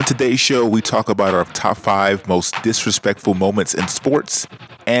today's show, we talk about our top 5 most disrespectful moments in sports,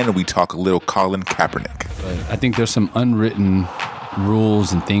 and we talk a little Colin Kaepernick. I think there's some unwritten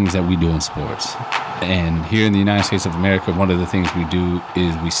rules and things that we do in sports. And here in the United States of America, one of the things we do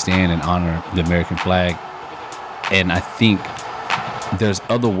is we stand and honor the American flag. And I think there's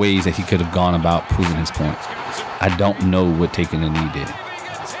other ways that he could have gone about proving his point. I don't know what taking a knee did.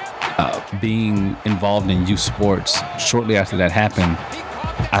 Being involved in youth sports, shortly after that happened,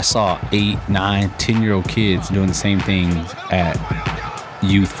 I saw 8, 9, 10-year-old kids doing the same things at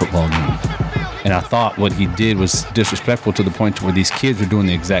youth football games. And I thought what he did was disrespectful to the point to where these kids were doing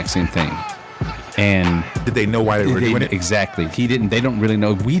the exact same thing. And did they know why they were doing it? Exactly. They don't really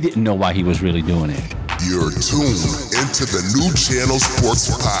know. We didn't know why he was really doing it. You're tuned into the New Channel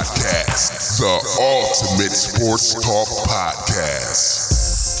Sports Podcast, the ultimate sports talk podcast.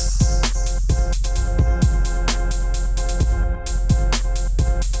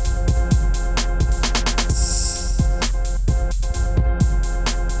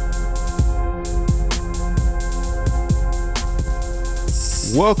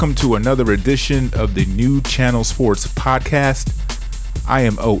 Welcome to another edition of the New Channel Sports Podcast. I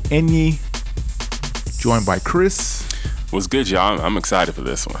am O. Enyi, joined by Chris. What's good, y'all? I'm excited for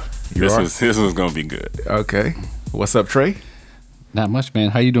this one. This one's going to be good. Okay. What's up, Trey? Not much,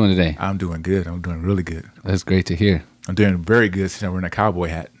 man. How you doing today? I'm doing good. I'm doing really good. That's great to hear. I'm doing very good since I'm wearing a cowboy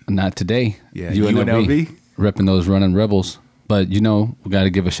hat. Not today. Yeah, UNLV. Repping those running Rebels. But, we got to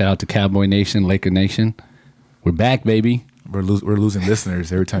give a shout out to Cowboy Nation, Laker Nation. We're back, baby. We're losing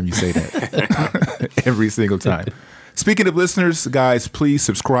listeners every time you say that. Every single time. Speaking of listeners, guys, please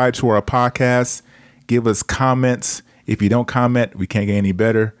subscribe to our podcast. Give us comments. If you don't comment, we can't get any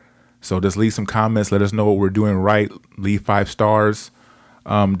better. So just leave some comments. Let us know what we're doing right. Leave 5 stars.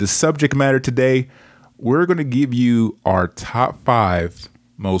 The subject matter today, we're going to give you our top 5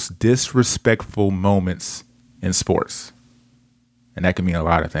 most disrespectful moments in sports. And that can mean a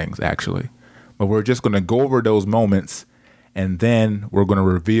lot of things, actually. But we're just going to go over those moments, and then we're going to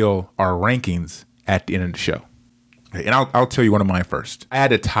reveal our rankings at the end of the show. Okay, and I'll tell you one of mine first. I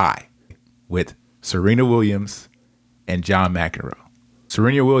had a tie with Serena Williams and John McEnroe.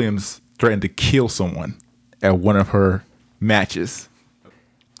 Serena Williams threatened to kill someone at one of her matches.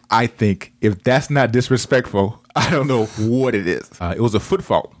 I think if that's not disrespectful, I don't know what it is. It was a foot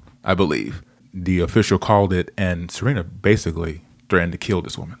fault, I believe. The official called it, and Serena basically threatened to kill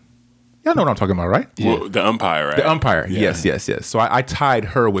this woman. Y'all know what I'm talking about, right? Yeah. Well, the umpire, right? The umpire, yeah. Yes. So I tied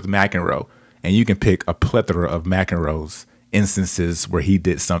her with McEnroe, and you can pick a plethora of McEnroe's instances where he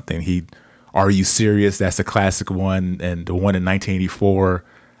did something. Are You Serious? That's a classic one, and the one in 1984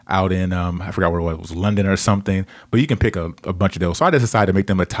 out in, I forgot where it was, London or something. But you can pick a bunch of those. So I just decided to make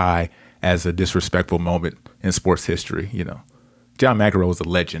them a tie as a disrespectful moment in sports history, John McEnroe was a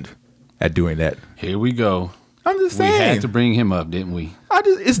legend at doing that. Here we go. I'm just saying. We had to bring him up, didn't we?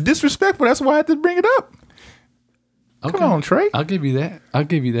 It's disrespectful. That's why I had to bring it up. Okay. Come on, Trey. I'll give you that.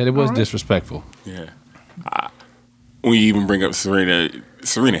 It was disrespectful. Yeah. When you even bring up Serena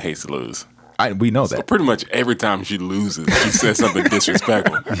hates to lose. We know So that. pretty much every time she loses, she says something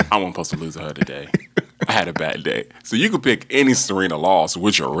disrespectful. I wasn't supposed to lose to her today. I had a bad day. So you could pick any Serena loss,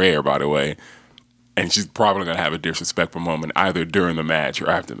 which are rare, by the way, and she's probably going to have a disrespectful moment either during the match or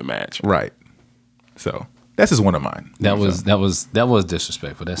after the match. Right. So that's just one of mine. That was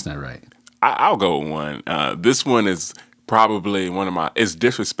disrespectful. That's not right. I'll go with one. This one is probably it's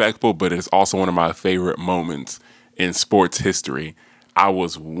disrespectful, but it's also one of my favorite moments in sports history. I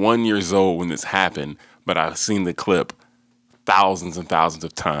was 1 year old when this happened, but I've seen the clip thousands and thousands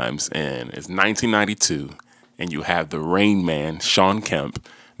of times, and it's 1992, and you have the Rain Man, Shawn Kemp,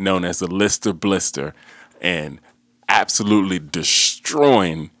 known as the Lister Blister, and absolutely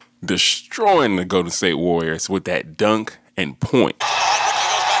destroying the Golden State Warriors with that dunk and point.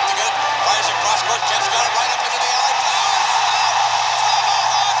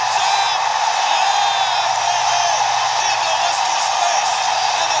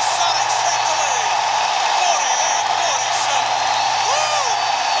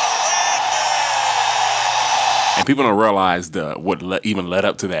 And people don't realize what even led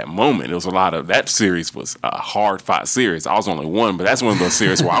up to that moment. It was a lot of that series was a hard fought series. I was only one, but that's one of those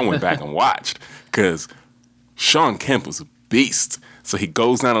series where I went back and watched because Shawn Kemp was a beast. So he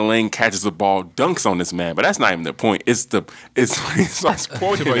goes down the lane, catches the ball, dunks on this man. But that's not even the point. It's when he starts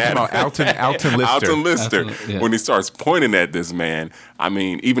pointing at him. Alton Lister. Alton Lister. Yeah. When he starts pointing at this man, I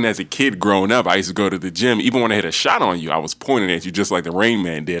mean, even as a kid growing up, I used to go to the gym. Even when I hit a shot on you, I was pointing at you just like the Rain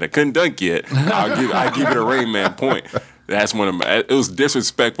Man did. I couldn't dunk yet. I'll give it a Rain Man point. That's one of my. It was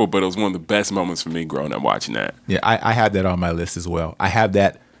disrespectful, but it was one of the best moments for me growing up watching that. Yeah, I had that on my list as well. I have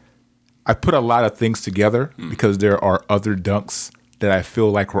that I put a lot of things together because there are other dunks that I feel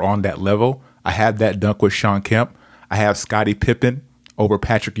like were on that level. I have that dunk with Sean Kemp. I have Scottie Pippen over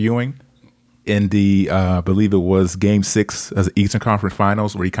Patrick Ewing in the, I believe it was Game 6 of the Eastern Conference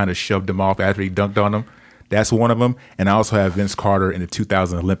Finals, where he kind of shoved him off after he dunked on him. That's one of them. And I also have Vince Carter in the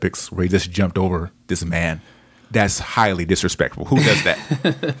 2000 Olympics, where he just jumped over this man. That's highly disrespectful. Who does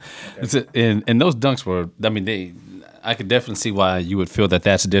that? And those dunks were, I mean, I could definitely see why you would feel that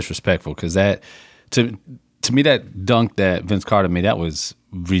that's disrespectful, because that, to me, that dunk that Vince Carter made, that was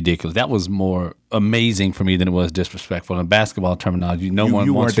ridiculous. That was more amazing for me than it was disrespectful. In basketball terminology,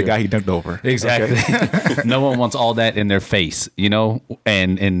 You weren't the guy he dunked over. Exactly. Okay. No one wants all that in their face,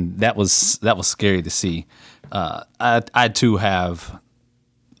 and that was scary to see. I too have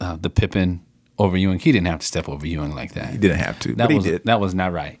the Pippen over Ewing. He didn't have to step over Ewing like that. He didn't have to, but he did. That was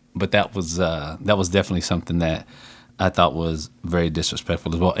not right. But that was definitely something that I thought was very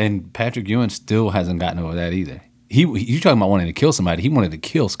disrespectful as well. And Patrick Ewing still hasn't gotten over that either. You talking about wanting to kill somebody? He wanted to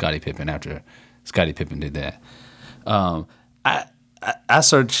kill Scottie Pippen after Scottie Pippen did that. I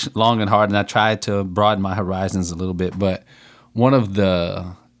searched long and hard, and I tried to broaden my horizons a little bit. But one of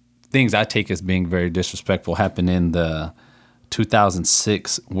the things I take as being very disrespectful happened in the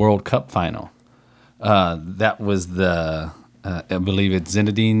 2006 World Cup final. That was the I believe it's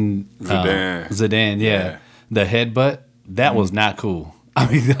Zinedine Zidane. Yeah, the headbutt. That was not cool. I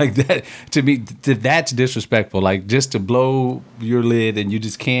mean, like that to me, that's disrespectful. Like, just to blow your lid and you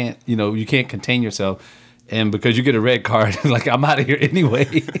just can't, you can't contain yourself, and because you get a red card, like, I'm out of here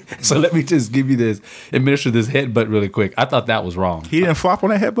anyway. So let me just administer this headbutt really quick. I thought that was wrong. He didn't flop on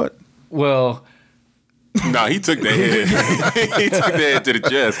that headbutt? Well, no, he took the head. He took the head to the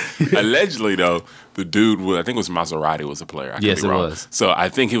chest. Allegedly, though, the dude I think it was Maserati was a player. I could yes, be it wrong. was. So I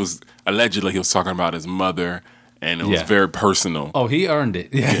think he was talking about his mother. And it was very personal. Oh, he earned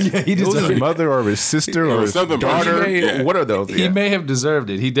it. Yeah, he It was deserved his it. mother or his sister or his something daughter. personal. Yeah. What are those? He may have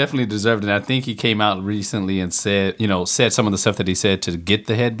deserved it. He definitely deserved it. And I think he came out recently and said some of the stuff that he said to get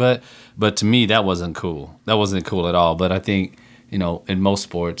the headbutt. But to me, that wasn't cool. That wasn't cool at all. But I think, in most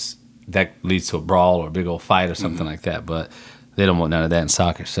sports, that leads to a brawl or a big old fight or something like that. But they don't want none of that in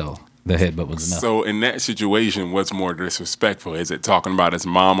soccer. So the headbutt was enough. So in that situation, what's more disrespectful? Is it talking about his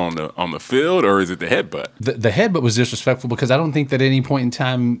mom on the field, or is it the headbutt? The headbutt was disrespectful because I don't think that at any point in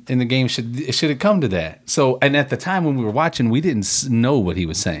time in the game should it come to that. So, and at the time when we were watching, we didn't know what he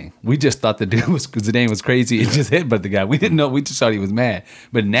was saying. We just thought the dude Zidane was crazy and just headbutt the guy. We didn't know. We just thought he was mad.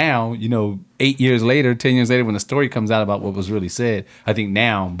 But now, 8 years later, 10 years later, when the story comes out about what was really said, I think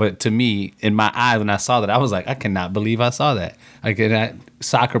now, but to me, in my eyes, when I saw that, I was like, I cannot believe I saw that.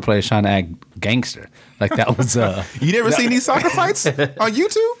 Soccer players trying to act gangster. Like, that was... You never seen these soccer fights on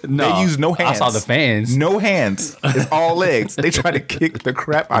YouTube? No. They use no hands. I saw the fans. No hands. It's all legs. They try to kick the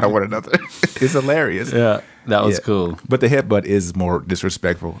crap out of one another. It's hilarious. Yeah, that was cool. But the headbutt is more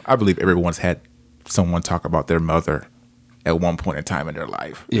disrespectful. I believe everyone's had someone talk about their mother at one point in time in their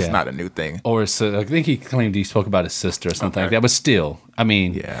life. It's not a new thing. Or I think he claimed he spoke about his sister or something like that. But still, I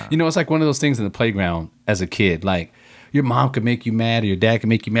mean, it's like one of those things in the playground as a kid. Like, your mom could make you mad or your dad could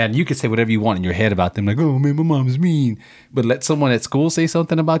make you mad, and you could say whatever you want in your head about them. Like, oh, man, my mom's mean. But let someone at school say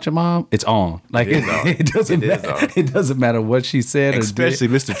something about your mom, it's on. Like, it doesn't matter. It doesn't matter what she said. Especially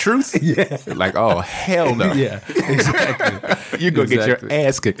Mr. Truth. Yeah. Like, oh, hell no. Yeah, exactly. You're going to get your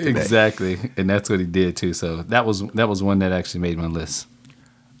ass kicked today. Exactly. And that's what he did, too. So that was one that actually made my list.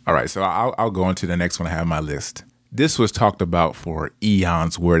 All right, so I'll go into the next one I have on my list. This was talked about for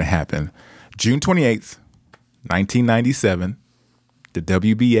eons where it happened. June 28th, 1997, the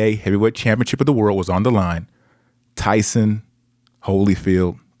WBA Heavyweight Championship of the World was on the line. Tyson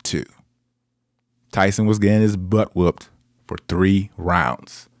Holyfield 2. Tyson was getting his butt whooped for 3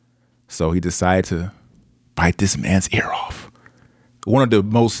 rounds. So he decided to bite this man's ear off. One of the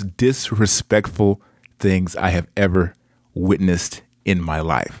most disrespectful things I have ever witnessed in my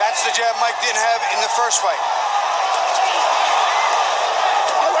life. That's the jab Mike didn't have in the first fight.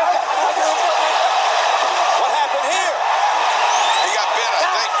 What happened here? He got bit, I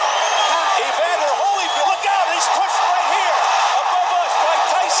think. Evander Holyfield, look out! He's pushed right here, above us by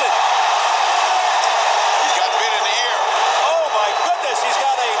Tyson. He's got bit in the ear. Oh my goodness, he's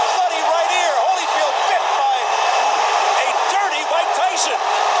got a bloody right ear. Holyfield bit by a dirty Mike Tyson.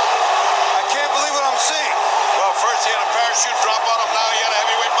 I can't believe what I'm seeing. Well, first he had a parachute drop on him, now he had a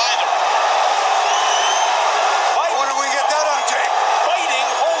heavyweight binder. When did we get that on tape? Biting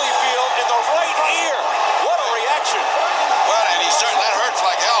Holyfield in the right ear. What a reaction. Well, and that hurts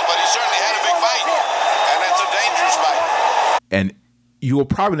like hell, but he certainly had a big bite. And it's a dangerous bite. And you will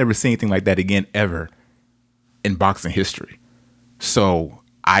probably never see anything like that again ever in boxing history. So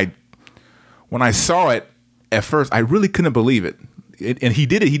when I saw it at first, I really couldn't believe it. And he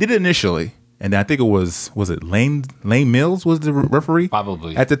did it. He did it initially, and I think it was it Lane Mills was the referee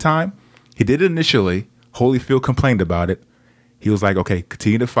Probably. at the time. He did it initially. Holyfield complained about it. He was like, "Okay,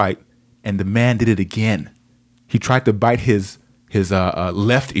 continue to fight," and the man did it again. He tried to bite his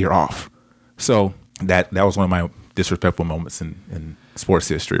left ear off. So that was one of my disrespectful moments in sports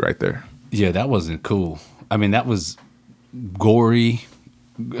history right there. Yeah, that wasn't cool. I mean, that was gory.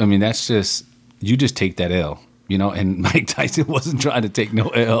 I mean, that's just, you just take that L, you know, and Mike Tyson wasn't trying to take no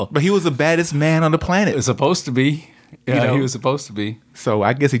L. But he was the baddest man on the planet. It was supposed to be. Yeah, You know? he was supposed to be. So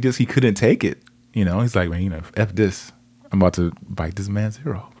I guess he couldn't take it. You know, he's like, man, you know, F this. I'm about to bite this man's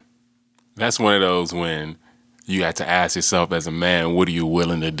ear off. That's one of those when you have to ask yourself as a man, what are you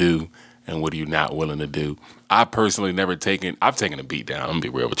willing to do and what are you not willing to do? I personally I've taken a beat down. I'm going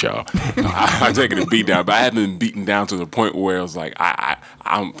to be real with y'all. I've taken a beat down, but I haven't been beaten down to the point where it was like, I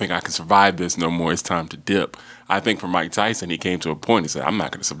don't think I can survive this no more. It's time to dip. I think for Mike Tyson, he came to a point, he said, I'm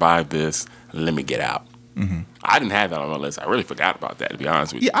not going to survive this. Let me get out. Mm-hmm. I didn't have that on my list. I really forgot about that, to be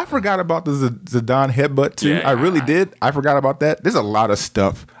honest with you. Yeah, I forgot about the Zidane headbutt too. Yeah. I really did. I forgot about that. There's a lot of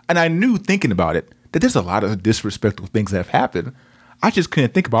stuff. And I knew thinking about it that there's a lot of disrespectful things that have happened. I just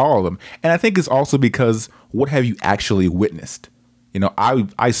couldn't think about all of them. And I think it's also because what have you actually witnessed? You know,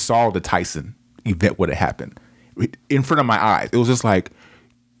 I saw the Tyson event, what had happened in front of my eyes. It was just like,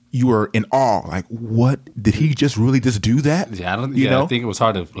 you were in awe. Like, what? Did he just really just do that? Yeah, I I think it was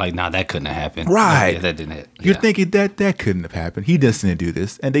hard to, like, nah, that couldn't have happened. Right. Yeah, that didn't happen. You're thinking that couldn't have happened. He just didn't do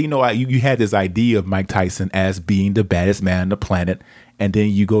this. And then, you know, you had this idea of Mike Tyson as being the baddest man on the planet. And then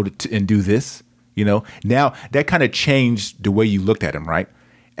you go and do this, you know. Now, that kind of changed the way you looked at him, right?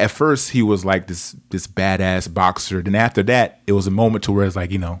 At first, he was like this badass boxer. Then after that, it was a moment to where it's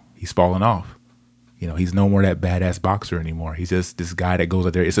like, you know, he's falling off. You know, he's no more that badass boxer anymore. He's just this guy that goes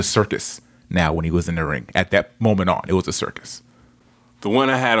out there. It's a circus now when he was in the ring. At that moment on, it was a circus. The one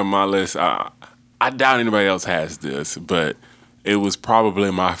I had on my list, I doubt anybody else has this, but it was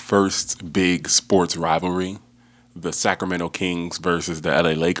probably my first big sports rivalry, the Sacramento Kings versus the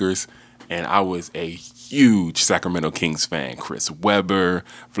LA Lakers. And I was a huge Sacramento Kings fan. Chris Webber,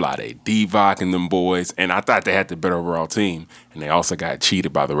 Vlade Divac, and them boys. And I thought they had the better overall team. And they also got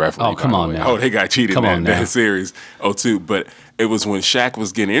cheated by the referee. Oh, come on now. Oh, they got cheated in that series. Oh, too. But it was when Shaq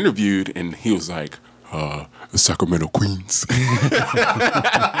was getting interviewed, and he was like, the Sacramento Queens. We're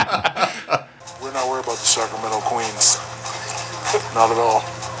not worried about the Sacramento Queens. Not at all.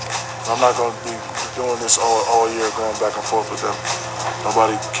 I'm not going to be doing this all year, going back and forth with them.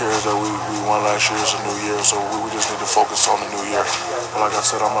 Nobody cares that we won last year. It's a new year, so we just need to focus on the new year. But like I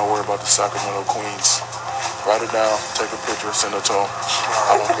said, I'm not worried about the Sacramento Queens. Write it down, take a picture, send it to them.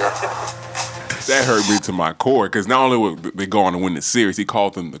 I don't care. That hurt me to my core because not only would they go on to win the series, he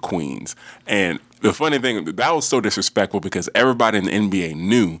called them the Queens. And the funny thing, that was so disrespectful because everybody in the NBA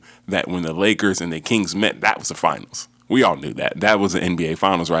knew that when the Lakers and the Kings met, that was the finals. We all knew that. That was the NBA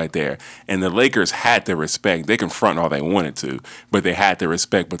Finals right there. And the Lakers had to respect. They can front all they wanted to, but they had to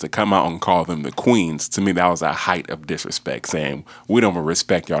respect. But to come out and call them the Queens, to me, that was a height of disrespect, saying, we don't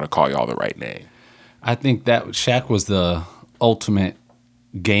respect y'all to call y'all the right name. I think that Shaq was the ultimate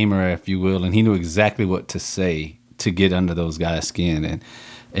gamer, if you will, and he knew exactly what to say to get under those guys' skin.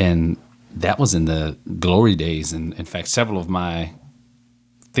 And that was in the glory days. And in fact, several of my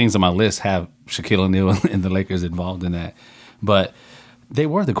things on my list have Shaquille O'Neal and the Lakers involved in that. But they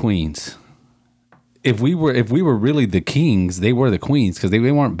were the Queens. If we were really the Kings, they were the Queens because they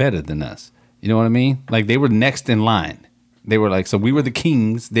weren't better than us. You know what I mean? Like they were next in line. They were like, so we were the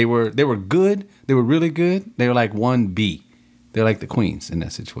Kings. They were good. They were really good. They were like 1B. They're like the Queens in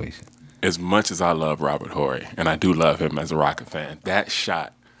that situation. As much as I love Robert Horry, and I do love him as a Rocket fan, that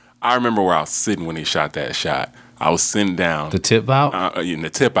shot, I remember where I was sitting when he shot that shot. I was sitting down. The tip out? In the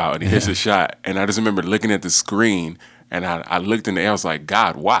tip out, and he hits a shot. And I just remember looking at the screen, and I looked in the air. I was like,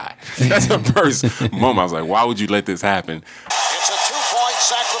 God, why? That's the first moment. I was like, why would you let this happen? It's a 2-point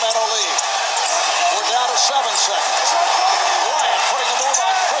Sacramento lead. We're down to 7 seconds. Bryant putting a move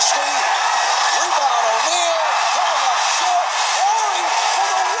on Christie. Rebound O'Neal. Coming up short. Horry for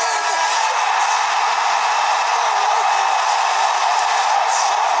the win.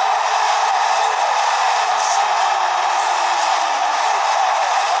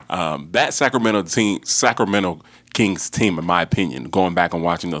 That Sacramento Kings team, in my opinion, going back and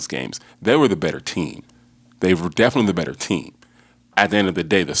watching those games, they were the better team. They were definitely the better team. At the end of the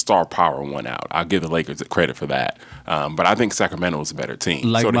day, the star power won out. I'll give the Lakers credit for that. But I think Sacramento was a better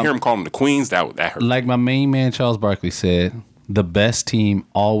team. So to hear him call them the Queens, that hurt. Like my main man Charles Barkley said, the best team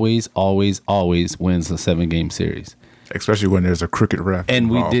always, always, always wins a 7-game series. especially when there's a crooked ref. And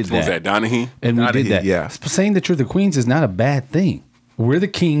we involved. did Was that. that Donahue? And we Donahue, did that. yeah. Saying the truth, the Queens is not a bad thing. We're the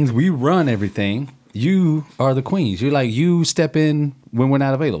kings. We run everything. You are the queens. You're like, you step in when we're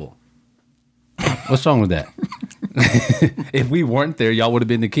not available. What's wrong with that? If we weren't there, y'all would have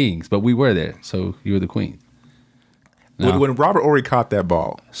been the kings, but we were there, so you were the queen. No. When Robert Horry caught that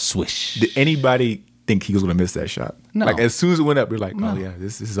ball, Swish. did anybody think he was going to miss that shot? No. Like as soon as it went up, you're like, oh yeah,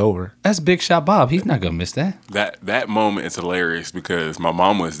 this is over. That's Big Shot Bob. He's not gonna miss that. That moment is hilarious because my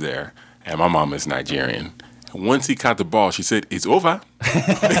mom was there, and my mom is Nigerian. And once he caught the ball, she said, "It's over."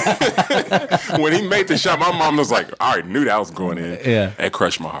 When he made the shot, my mom was like, "I already knew that was going in." Yeah. That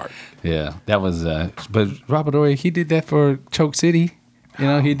crushed my heart. Yeah, that was. But Robert Horry, he did that for Choke City. You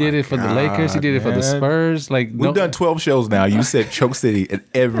know, he did it for the Lakers. He did it for the man. Spurs. Like We've done 12 shows now. You said Choke City in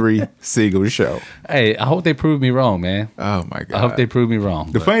every single show. Hey, I hope they prove me wrong, man. Oh my god! I hope they prove me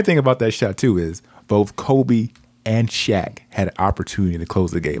wrong. The but- funny thing about that shot too is both Kobe and Shaq had an opportunity to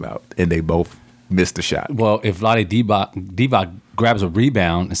close the game out, and they both missed the shot. Well, if Lottie Divac grabs a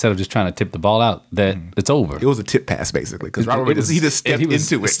rebound instead of just trying to tip the ball out, that it's over. It was a tip pass basically because Robert he just stepped into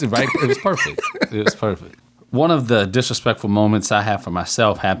it. Right, it was perfect. It was perfect. One of the disrespectful moments I have for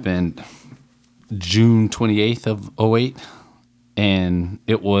myself happened June 28th of 08, and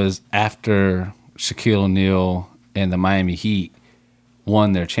it was after Shaquille O'Neal and the Miami Heat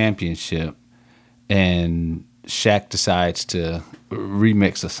won their championship, and Shaq decides to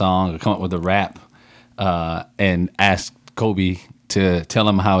remix a song or come up with a rap and ask Kobe to tell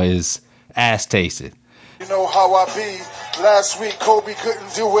him how his ass tasted. You know how I be. Last week, Kobe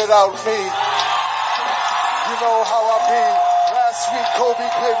couldn't do without me. You know how I be. Last week, Kobe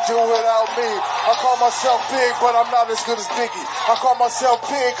couldn't do without me. I call myself big, but I'm not as good as Biggie. I call myself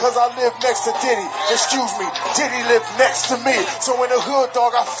big because I live next to Diddy. Excuse me, Diddy lived next to me. So in the hood,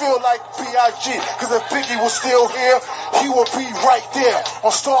 dog, I feel like B.I.G. Because if Biggie was still here, he would be right there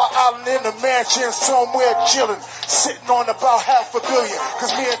on Star Island in the mansion somewhere chilling, sitting on about $500 million.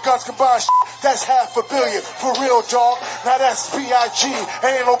 Because me and Guns combined, that's $500 million. For real, dog. Now that's B.I.G.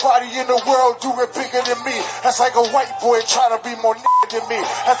 Ain't nobody in the world do it bigger than me. That's like a white boy trying to be more than me.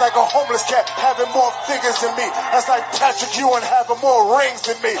 That's like a homeless cat having more figures than me. That's like Patrick Ewing having more rings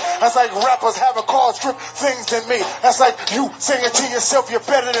than me. That's like rappers having car strip things than me. That's like you saying to yourself you're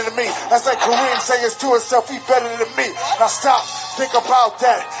better than me. That's like Kareem saying to himself he's better than me. Now stop, think about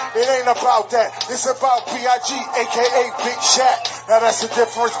that. It ain't about that. It's about B.I.G. aka Big Shaq. Now that's the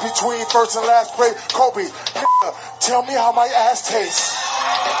difference between first and last place. Kobe, nigga, tell me how my ass tastes.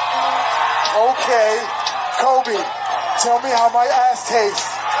 Okay, Kobe, tell me how my ass tastes.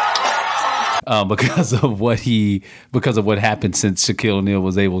 Because of what happened since Shaquille O'Neal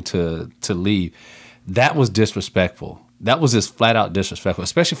was able to leave, that was disrespectful. That was just flat out disrespectful,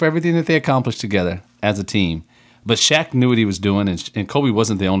 especially for everything that they accomplished together as a team. But Shaq knew what he was doing, and Kobe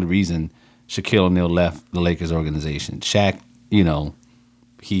wasn't the only reason Shaquille O'Neal left the Lakers organization. Shaq, you know,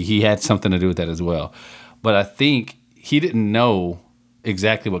 he had something to do with that as well. But I think he didn't know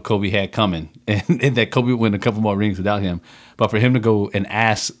exactly what Kobe had coming, and that Kobe would win a couple more rings without him. But for him to go and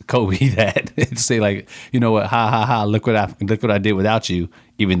ask Kobe that and say like, you know what, look what I did without you,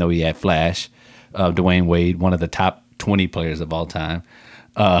 even though he had Flash, Dwayne Wade, one of the top 20 players of all time.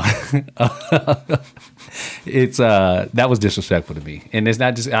 It's that was disrespectful to me, and it's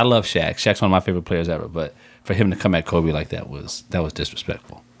not just. I love Shaq. Shaq's one of my favorite players ever, but for him to come at Kobe like that was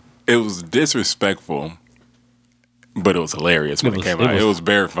disrespectful. It was disrespectful, but it was hilarious when it came out. It was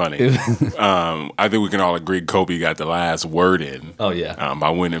very funny. I think we can all agree Kobe got the last word in. Oh yeah, by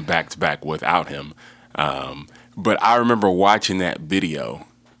winning back to back without him. But I remember watching that video,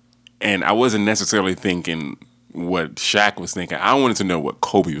 and I wasn't necessarily thinking what Shaq was thinking. I wanted to know what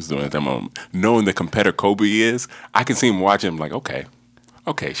Kobe was doing at that moment. Knowing the competitor Kobe is, I can see him watching him like, okay,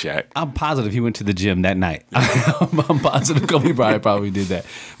 Shaq. I'm positive he went to the gym that night. I'm positive Kobe Bryant probably did that.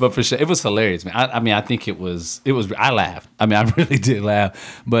 But for sure, it was hilarious, man. I mean, I think it was. I laughed. I mean, I really did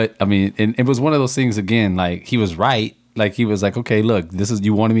laugh. But I mean, and it was one of those things again. Like he was right. Like he was like, okay, look, this is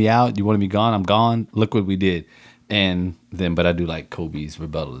you wanted me out, you wanted me gone. I'm gone. Look what we did. And then, but I do like Kobe's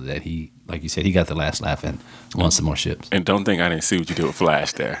rebuttal to that. He, like you said, he got the last laugh and won some more ships. And don't think I didn't see what you did with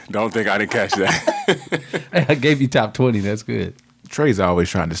Flash there. Don't think I didn't catch that. Hey, I gave you top 20. That's good. Trey's always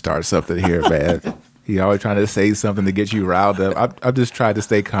trying to start something here, man. He always trying to say something to get you riled up. I've just tried to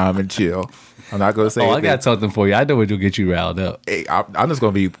stay calm and chill. I'm not going to say. Oh, I got something for you. I know what will get you riled up. Hey, I'm just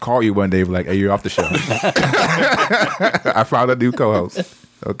going to call you one day and be like, hey, you're off the show. I found a new co-host.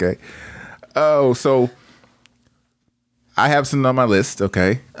 Okay. Oh, so I have something on my list,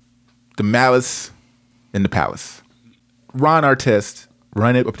 okay? The Malice in the Palace. Ron Artest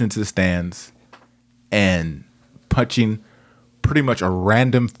run it up into the stands and punching pretty much a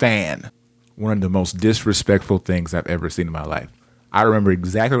random fan. One of the most disrespectful things I've ever seen in my life. I remember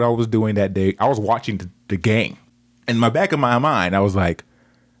exactly what I was doing that day. I was watching the game. In my back of my mind, I was like,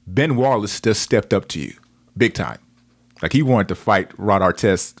 Ben Wallace just stepped up to you big time. Like, he wanted to fight Ron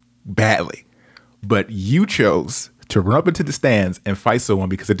Artest badly. But you chose to run up into the stands and fight someone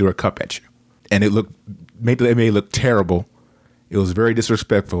because they threw a cup at you. And it made it look terrible. It was very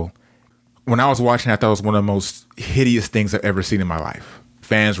disrespectful. When I was watching, I thought it was one of the most hideous things I've ever seen in my life.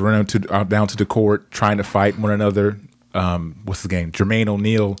 Fans running down to the court, trying to fight one another. What's his name? Jermaine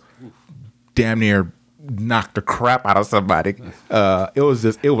O'Neal damn near knocked the crap out of somebody. It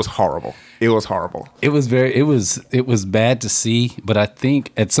was horrible. It was horrible. It was bad to see, but I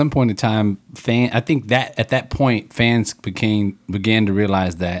think at some point in time, at that point, fans began to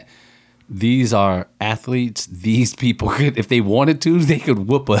realize that these are athletes. These people could, if they wanted to, they could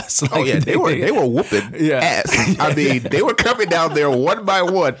whoop us. Like, they were whooping ass. I mean, they were coming down there one by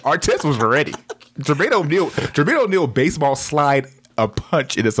one. Artest was ready. Jermaine O'Neal baseball slide a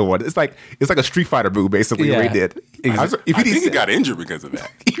punch into someone. It's like a Street Fighter move, basically. What he did. I think he got injured because of that.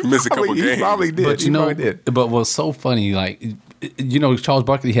 He missed a couple games. He probably did. But probably did. But what's so funny, like, Charles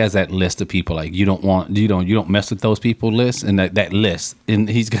Barkley has that list of people, like, you don't mess with those people list, and that list, and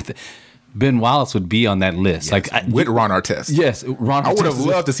he's got Ben Wallace would be on that list. Yes, like with Ron Artest. Yes, Ron Artest. I would have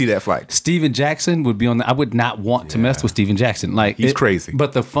loved to see that fight. Steven Jackson would be on that. I would not want to mess with Steven Jackson. Like, he's crazy.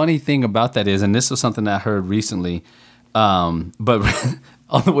 But the funny thing about that is, and this was something I heard recently, but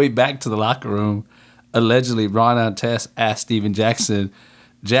on the way back to the locker room, allegedly Ron Artest asked Steven Jackson,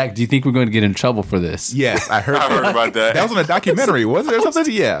 Jack, do you think we're going to get in trouble for this? Yes, I heard about that. That was in a documentary, wasn't there?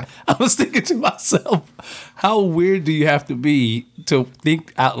 Something? Yeah. I was thinking to myself, how weird do you have to be to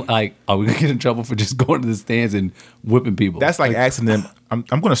think out, like, are we going to get in trouble for just going to the stands and whipping people? That's like asking them, I'm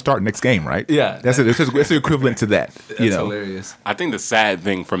going to start next game, right? Yeah. It's the equivalent to that. That's hilarious. I think the sad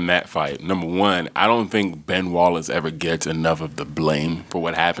thing from that fight, number one, I don't think Ben Wallace ever gets enough of the blame for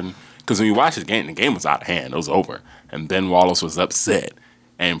what happened. Because when you watch the game was out of hand. It was over. And Ben Wallace was upset.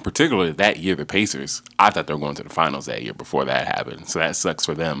 And particularly that year, the Pacers, I thought they were going to the finals that year before that happened. So that sucks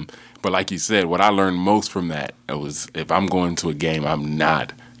for them. But like you said, what I learned most from that was if I'm going to a game, I'm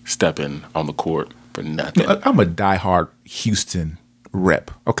not stepping on the court for nothing. I'm a diehard Houston rep,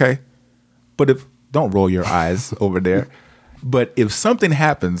 okay? But don't roll your eyes over there. But if something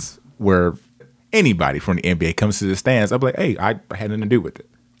happens where anybody from the NBA comes to the stands, I'll be like, hey, I had nothing to do with it.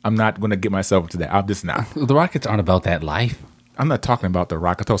 I'm not going to get myself into that. I'm just not. The Rockets aren't about that life. I'm not talking about the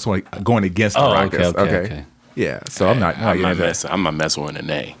Rockets. I was going against the Rockets. Okay. Yeah, so I'm not messing with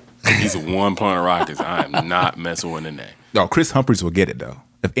Nene. He's the one player on the Rockets. I am not messing with Nene. No, Chris Humphries will get it, though.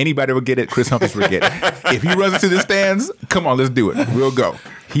 If anybody will get it, Chris Humphries will get it. If he runs into the stands, come on, let's do it. We'll go.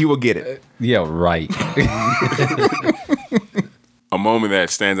 He will get it. Yeah, right. A moment that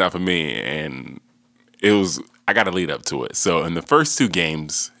stands out for me, and I got to lead up to it. So in the first two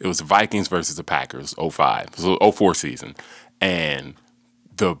games, it was the Vikings versus the Packers, 05, so 04 season. And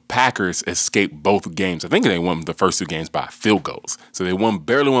the Packers escaped both games. I think they won the first two games by field goals. So they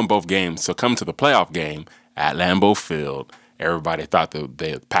barely won both games. So coming to the playoff game at Lambeau Field, everybody thought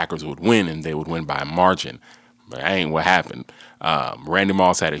the Packers would win and they would win by a margin. But that ain't what happened. Randy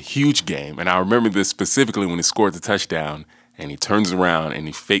Moss had a huge game. And I remember this specifically when he scored the touchdown and he turns around and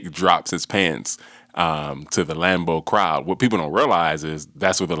he fake drops his pants to the Lambeau crowd. What people don't realize is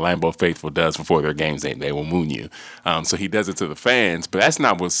that's what the Lambeau faithful does before their games. They will moon you. So he does it to the fans, but that's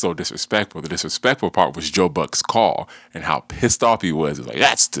not what's so disrespectful. The disrespectful part was Joe Buck's call and how pissed off he was. He was like,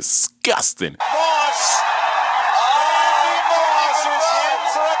 that's disgusting. Moss! Randy Moss is in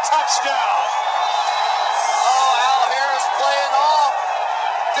for a touchdown. Oh, Al Harris playing off.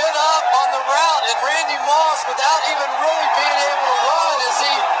 Bit up on the route, and Randy Moss, without even really being able to run, as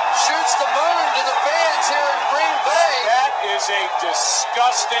he shoots the moon to the fans here in Green Bay. That is a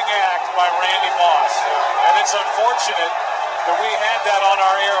disgusting act by Randy Moss. And it's unfortunate that we had that on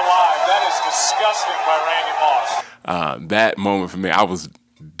our air live. That is disgusting by Randy Moss. That moment for me, I was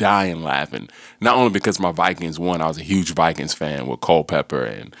dying laughing. Not only because my Vikings won, I was a huge Vikings fan with Culpepper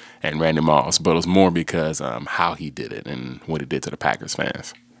and Randy Moss, but it was more because how he did it and what he did to the Packers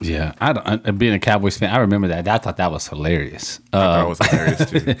fans. Yeah, being a Cowboys fan, I remember that. I thought that was hilarious. I thought it was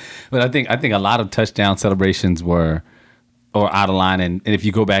hilarious too. But I think a lot of touchdown celebrations were out of line. And if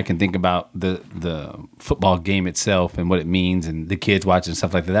you go back and think about the football game itself and what it means, and the kids watching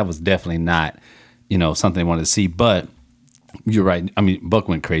stuff like that, that was definitely not something they wanted to see. But you're right. I mean, Buck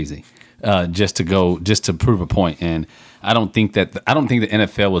went crazy. just to prove a point. And I don't think the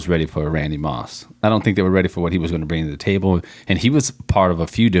NFL was ready for Randy Moss. I don't think they were ready for what he was going to bring to the table. And he was part of a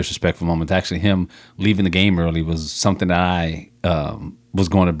few disrespectful moments. Actually, him leaving the game early was something that I was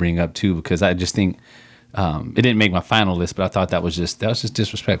going to bring up too, because I just think it didn't make my final list, but I thought that was just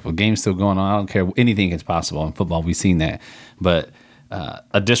disrespectful. Game's still going on. I don't care. Anything is possible in football. We've seen that. But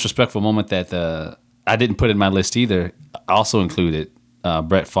a disrespectful moment that I didn't put in my list either also included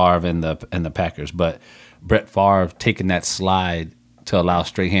Brett Favre and the Packers. But Brett Favre taking that slide to allow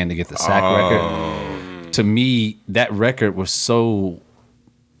Strahan to get the sack record. To me, that record was so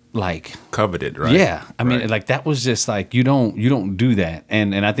like coveted, right? Yeah, I mean, like that was just like you don't do that.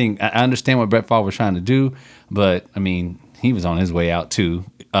 And I think I understand what Brett Favre was trying to do, but I mean, he was on his way out too.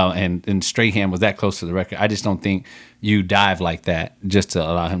 And Strahan was that close to the record. I just don't think you dive like that just to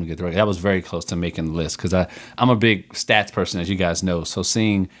allow him to get the record. That was very close to making the list because I'm a big stats person, as you guys know. So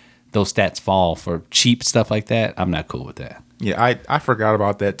seeing those stats fall for cheap stuff like that, I'm not cool with that. Yeah, I forgot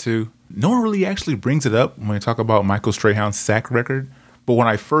about that too. No one really actually brings it up when we talk about Michael Strahan's sack record. But when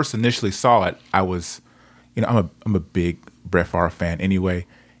I first initially saw it, I was, I'm a big Brett Favre fan anyway,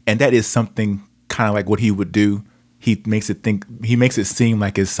 and that is something kind of like what he would do. He makes it seem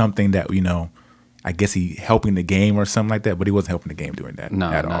like it's something that I guess he helping the game or something like that, but he wasn't helping the game doing that. No,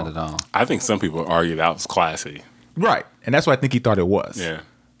 not at all. I think some people argue that was classy. Right, and that's what I think he thought it was. Yeah.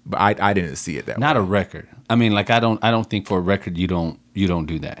 But I didn't see it that way. Not a record. I mean, like I don't think for a record you don't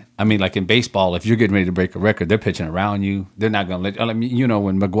do that. I mean, like in baseball, if you're getting ready to break a record, they're pitching around you. They're not gonna let. I mean,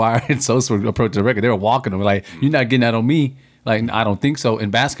 when McGuire and Sosa approached the record, they were walking them like, "You're not getting that on me." Like, I don't think so.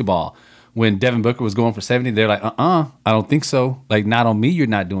 In basketball, when Devin Booker was going for 70, they're like, I don't think so. Like, not on me, you're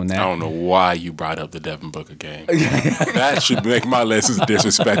not doing that. I don't know why you brought up the Devin Booker game. That should make my list is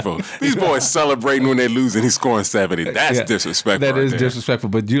disrespectful. These boys celebrating when they lose and he's scoring 70. That's disrespectful. That is disrespectful.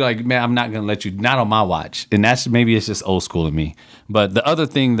 But you're like, man, I'm not going to let you, not on my watch. And maybe it's just old school of me. But the other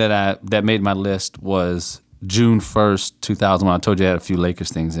thing that made my list was June 1st, 2001. I told you I had a few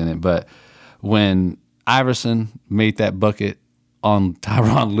Lakers things in it. But when Iverson made that bucket on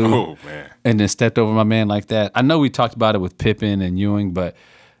Tyronn Lue and then stepped over my man like that. I know we talked about it with Pippen and Ewing, but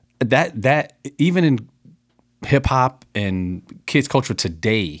that even in hip hop and kids culture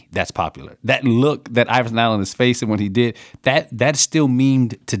today, that's popular. That look that Iverson had on his face and what he did, that's still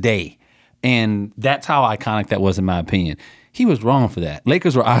memed today. And that's how iconic that was in my opinion. He was wrong for that.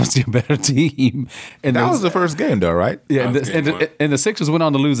 Lakers were obviously a better team. And that was the first game, though, right? Yeah, and the Sixers went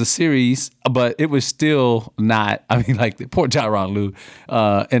on to lose the series, but it was still not. I mean, like, poor Tyronn Lue.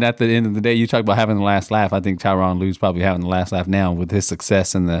 And at the end of the day, you talk about having the last laugh. I think Tyronn Lue's probably having the last laugh now with his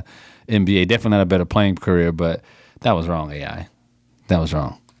success in the NBA. Definitely not a better playing career, but that was wrong, AI. That was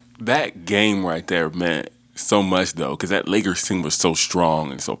wrong. That game right there meant so much, though, because that Lakers team was so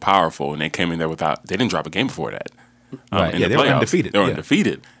strong and so powerful, and they came in there they didn't drop a game before that. Right. They were undefeated. They were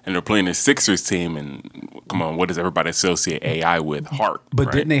undefeated. And they're playing the Sixers team. And come on, what does everybody associate AI with? Heart. But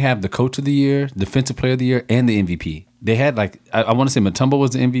right? didn't they have the coach of the year, defensive player of the year, and the MVP? They had I want to say Mutombo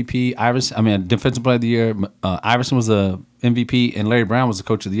was the MVP. Defensive player of the year. Iverson was the MVP, and Larry Brown was the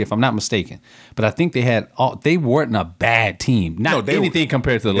coach of the year, if I'm not mistaken. But I think they weren't a bad team. Not anything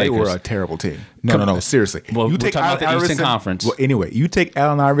compared to the Lakers. They were a terrible team. No, seriously. Well, you take talking about the Eastern Conference. Well, anyway, you take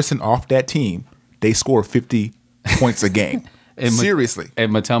Allen Iverson off that team, they score 50 points a game. Seriously.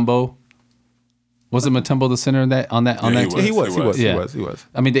 And Mutombo, was it Mutombo the center on that team? He was.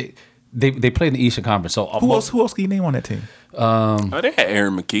 I mean, they played in the Eastern Conference. So who else can you name on that team? They had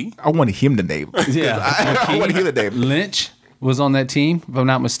Aaron McKee. I wanted him to name. Yeah, I wanted him to name. Lynch was on that team, if I'm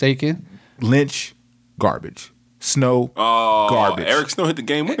not mistaken. Lynch, garbage. Snow, garbage. Eric Snow hit the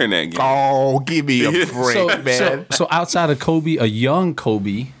game winner in that game. Oh, give me a break, man. So outside of Kobe, a young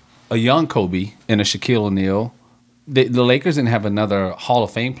Kobe, and a Shaquille O'Neal, the Lakers didn't have another Hall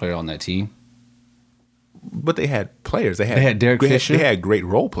of Fame player on that team. But they had players. They had Derek Fisher. They had great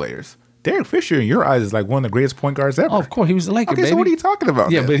role players. Derek Fisher, in your eyes, is like one of the greatest point guards ever. Oh, of course, he was a Laker. Okay, baby. so what are you talking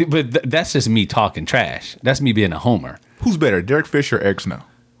about? Yeah, but that's just me talking trash. That's me being a homer. Who's better, Derek Fisher or Eric Snow?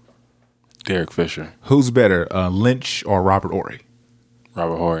 Derek Fisher. Who's better, Lynch or Robert Horry?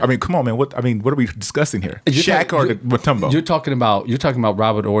 Robert Horry. I mean, come on, man. What are we discussing here? Shaq or Mutombo? You're talking about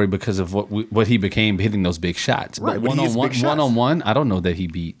Robert Horry because of what he became hitting those big shots. Right, But one on one, I don't know that he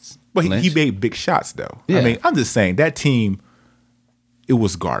beats. But Lynch. he made big shots, though. Yeah. I mean, I'm just saying that team, it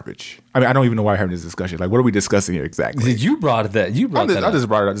was garbage. I mean, I don't even know why we're having this discussion. Like, what are we discussing here exactly? You brought that. I just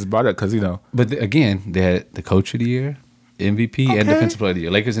brought it up because But again, they had the coach of the year, MVP, and defensive player of the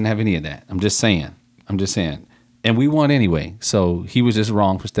year. Lakers didn't have any of that. I'm just saying. And we won anyway. So he was just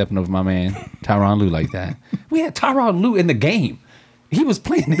wrong for stepping over my man Tyronn Lue like that. We had Tyronn Lue in the game. He was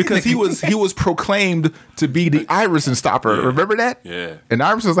playing because he was proclaimed to be the Iverson stopper. Yeah. Remember that? Yeah. And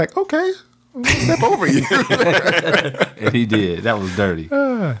Iverson was like, okay, I'll step over you. And he did. That was dirty.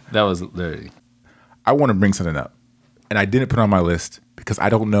 That was dirty. I want to bring something up, and I didn't put it on my list because I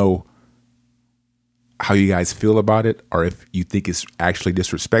don't know how you guys feel about it or if you think it's actually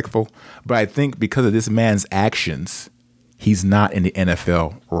disrespectful. But I think because of this man's actions, he's not in the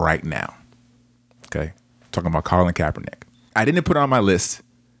NFL right now. Okay. Talking about Colin Kaepernick. I didn't put it on my list,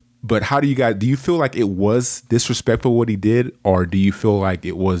 but how do you feel like it was disrespectful what he did, or do you feel like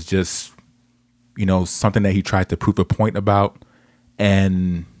it was just, something that he tried to prove a point about?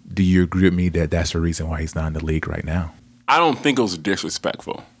 And do you agree with me that that's the reason why he's not in the league right now? I don't think it was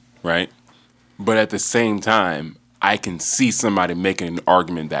disrespectful, right? But at the same time, I can see somebody making an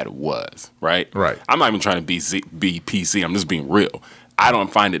argument that it was, right? Right. I'm not even trying to be PC. I'm just being real. I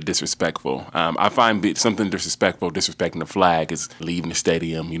don't find it disrespectful. I find something disrespectful, disrespecting the flag is leaving the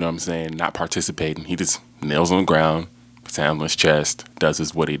stadium, you know what I'm saying, not participating. He just kneels on the ground, puts hands on his chest,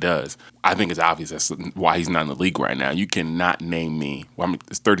 does what he does. I think it's obvious that's why he's not in the league right now. You cannot name me,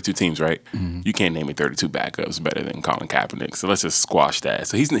 it's 32 teams, right? Mm-hmm. You can't name me 32 backups better than Colin Kaepernick. So let's just squash that.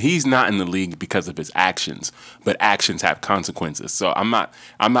 So he's not in the league because of his actions, but actions have consequences. So I'm not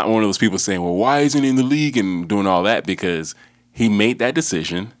one of those people saying, well, why isn't he in the league and doing all that? Because he made that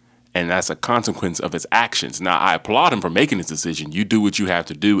decision, and that's a consequence of his actions. Now, I applaud him for making his decision. You do what you have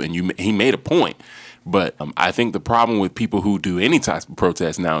to do, and he made a point. But I think the problem with people who do any type of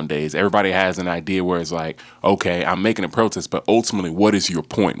protest nowadays, everybody has an idea where it's like, okay, I'm making a protest, but ultimately, what is your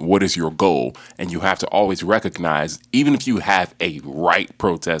point? What is your goal? And you have to always recognize, even if you have a right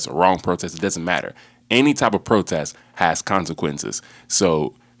protest or wrong protest, it doesn't matter. Any type of protest has consequences.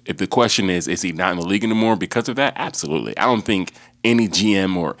 So if the question is he not in the league anymore because of that? Absolutely. I don't think any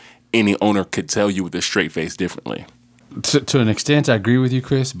GM or any owner could tell you with a straight face differently. To an extent, I agree with you,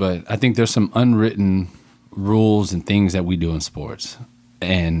 Chris, but I think there's some unwritten rules and things that we do in sports.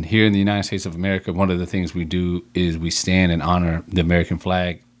 And here in the United States of America, one of the things we do is we stand and honor the American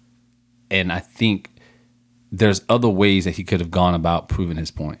flag. And I think there's other ways that he could have gone about proving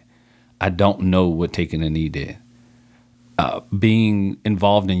his point. I don't know what taking a knee did. Being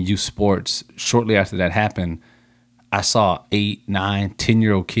involved in youth sports, shortly after that happened, I saw 8, 9,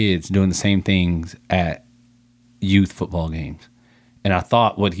 10-year-old kids doing the same things at youth football games. And I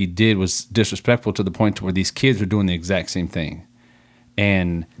thought what he did was disrespectful to the point to where these kids were doing the exact same thing.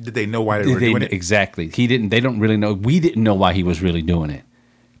 And did they know why they were doing it? Exactly. They don't really know. We didn't know why he was really doing it.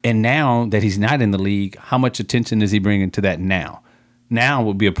 And now that he's not in the league, how much attention is he bringing to that now? Now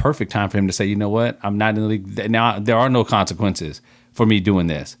would be a perfect time for him to say, you know what? I'm not in the league. Now there are no consequences for me doing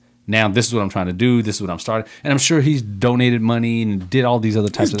this. Now this is what I'm trying to do. This is what I'm starting. And I'm sure he's donated money and did all these other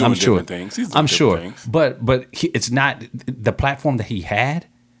types of things. I'm sure. I'm sure. Things. But it's not the platform that he had.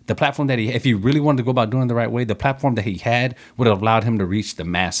 The platform that if he really wanted to go about doing it the right way, the platform that he had would have allowed him to reach the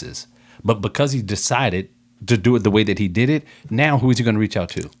masses. But because he decided to do it the way that he did it, now who is he going to reach out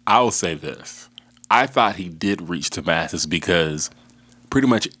to? I will say this. I thought he did reach the masses because pretty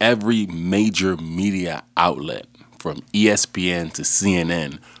much every major media outlet, from ESPN to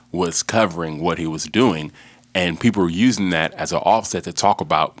CNN, was covering what he was doing, and people were using that as an offset to talk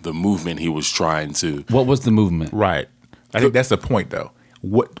about the movement he was trying to. What was the movement? Right. I think that's the point, though.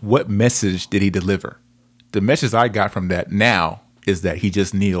 What message did he deliver? The message I got from that now is that he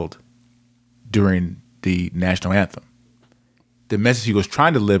just kneeled during the national anthem. The message he was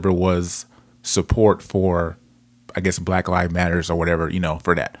trying to deliver was support for, I guess, Black Lives Matters or whatever,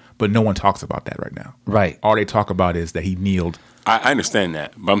 for that. But no one talks about that right now. Right. All they talk about is that he kneeled. I understand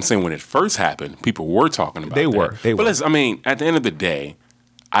that, but I'm saying when it first happened, people were talking about that. They were. But at the end of the day,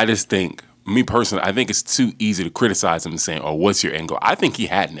 I just think, me personally, I think it's too easy to criticize him and saying, oh, what's your end goal? I think he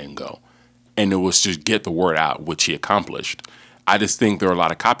had an end goal, and it was to get the word out, which he accomplished. I just think there are a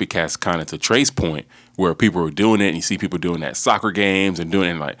lot of copycats, kind of to Trey's point, where people are doing it, and you see people doing that at soccer games and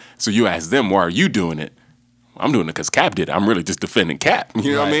doing it so you ask them, why are you doing it? I'm doing it because Cap did it. I'm really just defending Cap.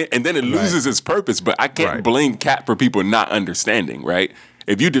 You know what I mean? And then it loses its purpose, but I can't blame Cap for people not understanding, right?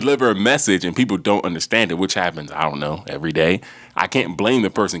 If you deliver a message and people don't understand it, which happens, I don't know, every day, I can't blame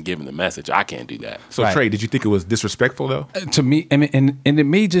the person giving the message. I can't do that. So, Trey, did you think it was disrespectful, though? To me, and it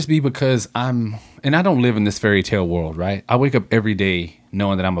may just be because I don't live in this fairy tale world, right? I wake up every day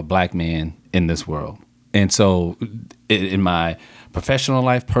knowing that I'm a black man in this world. And so in my professional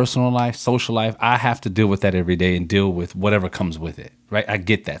life, personal life, social life, I have to deal with that every day and deal with whatever comes with it, right? I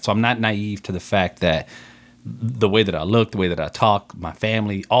get that. So I'm not naive to the fact that the way that I look, the way that I talk, my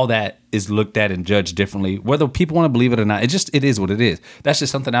family, all that is looked at and judged differently. Whether people want to believe it or not, it is what it is. That's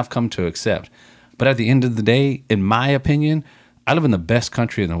just something I've come to accept. But at the end of the day, in my opinion, I live in the best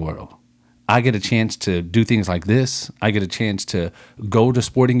country in the world. I get a chance to do things like this. I get a chance to go to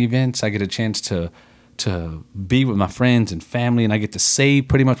sporting events. I get a chance to be with my friends and family, and I get to say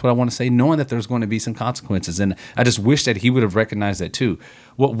pretty much what I want to say, knowing that there's going to be some consequences. And I just wish that he would have recognized that too.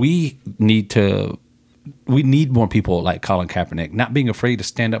 What we need more people like Colin Kaepernick, not being afraid to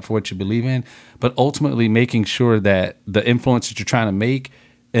stand up for what you believe in, but ultimately making sure that the influence that you're trying to make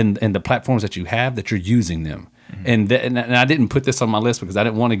and the platforms that you have, that you're using them. And I didn't put this on my list because I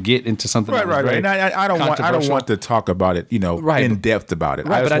didn't want to get into something Right. And I don't want to talk about it, in depth about it.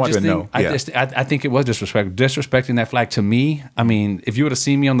 Right, I just want to know. I think it was disrespectful. Disrespecting that flag to me, I mean, if you would have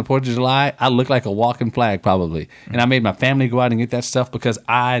seen me on the 4th of July, I look like a walking flag probably. And I made my family go out and get that stuff because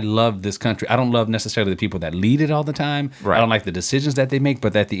I love this country. I don't love necessarily the people that lead it all the time. Right. I don't like the decisions that they make,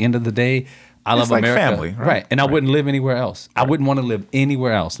 but at the end of the day, I love like America. Family, right? And I wouldn't live anywhere else. I wouldn't want to live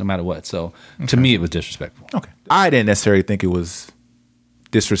anywhere else, no matter what. So to me, it was disrespectful. Okay. I didn't necessarily think it was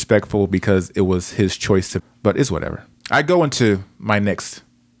disrespectful because it was his choice but it's whatever. I go into my next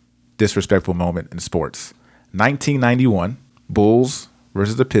disrespectful moment in sports. 1991, Bulls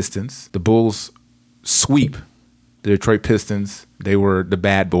versus the Pistons. The Bulls sweep the Detroit Pistons. They were the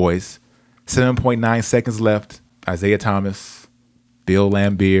bad boys. 7.9 seconds left. Isaiah Thomas, Bill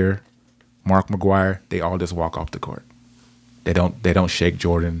Laimbeer, Mark McGuire, they all just walk off the court. They don't shake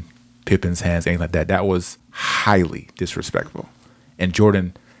Jordan, Pippen's hands, anything like that. That was highly disrespectful. And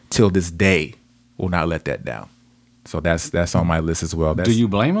Jordan, till this day, will not let that down. So that's on my list as well. Do you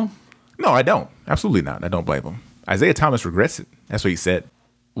blame him? No, I don't. Absolutely not. I don't blame him. Isaiah Thomas regrets it. That's what he said.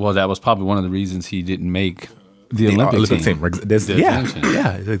 Well, that was probably one of the reasons he didn't make the Olympic team.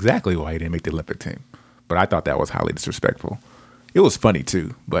 Yeah, it's exactly why he didn't make the Olympic team. But I thought that was highly disrespectful. It was funny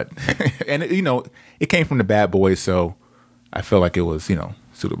too, but and it came from the bad boys, so I felt like it was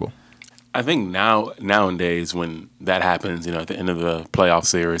suitable. I think nowadays when that happens, at the end of the playoff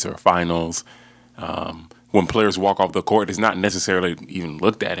series or finals, when players walk off the court, it's not necessarily even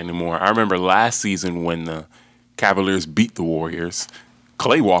looked at anymore. I remember last season when the Cavaliers beat the Warriors,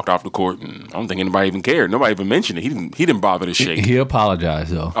 Clay walked off the court, and I don't think anybody even cared. Nobody even mentioned it. He didn't bother to shake. He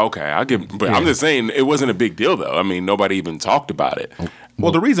apologized though. Okay, I'm just saying it wasn't a big deal though. I mean, nobody even talked about it.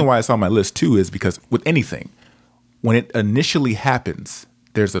 Well, the reason why it's on my list too is because with anything, when it initially happens,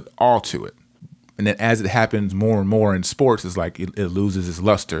 there's an awe to it. And then as it happens more and more in sports, it's like it loses its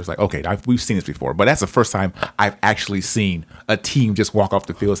luster. It's like, okay, we've seen this before. But that's the first time I've actually seen a team just walk off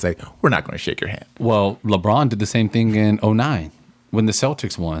the field and say, we're not going to shake your hand. Well, LeBron did the same thing in 2009 when the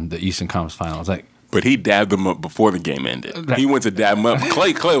Celtics won the Eastern Conference Finals. But he dabbed them up before the game ended. He went to dab them up.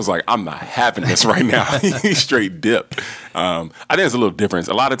 Clay was like, I'm not having this right now. He straight dipped. I think it's a little difference.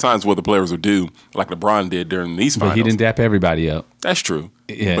 A lot of times what the players will do, like LeBron did during these finals. But he didn't dap everybody up. That's true.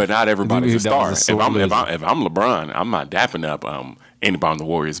 Yeah. But not everybody's a star. If I'm loser. LeBron, I'm not dapping up anybody on the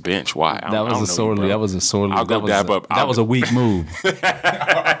Warriors bench. Why? That was a sore loser. I'll go dab up. That was a weak move.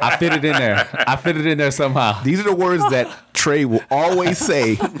 I fit it in there somehow. These are the words that Trey will always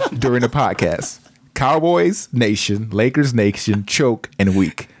say during the podcast. Cowboys Nation, Lakers Nation, choke, and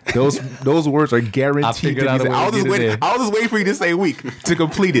weak. Those words are guaranteed. I figured out a way to get it in. I was just waiting for you to say weak to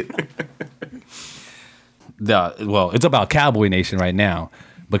complete it. Well, it's about Cowboy Nation right now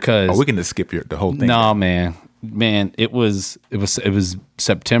because we can just skip the whole thing. No, man, it was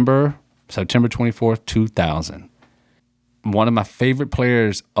September 24th, 2000. One of my favorite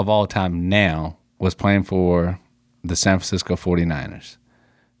players of all time now was playing for the San Francisco 49ers.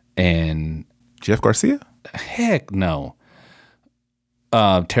 And Jeff Garcia? Heck no.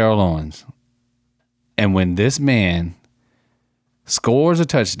 Terrell Owens. And when this man scores a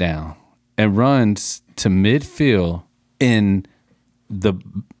touchdown and runs to midfield in the...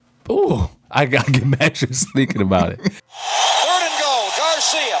 Oh, I got to get mad just thinking about it. 3rd and goal.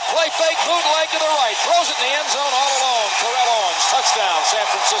 Garcia. Play fake, bootleg to the right. Throws it in the end zone all alone. Terrell Owens. Touchdown, San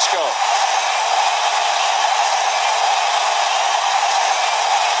Francisco.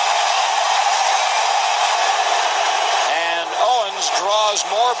 Draws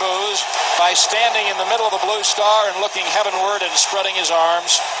more boos by standing in the middle of the blue star and looking heavenward and spreading his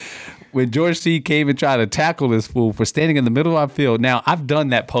arms. When George C. came and tried to tackle this fool for standing in the middle of our field. Now, I've done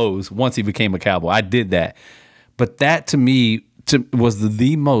that pose once he became a Cowboy. I did that. But that, to me, was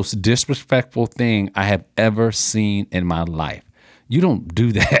the most disrespectful thing I have ever seen in my life. You don't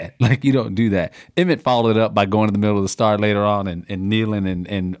do that. You don't do that. Emmett followed it up by going to the middle of the star later on and kneeling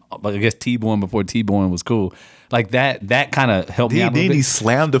and I guess T-Boying before T-Boying was cool. That kind of helped me out a little bit. He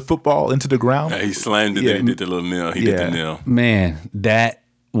slammed the football into the ground? Yeah, he slammed it. Yeah. He did the little nail. He did the nail. Man, that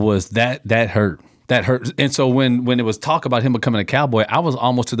hurt. That hurt. And so when it was talk about him becoming a Cowboy, I was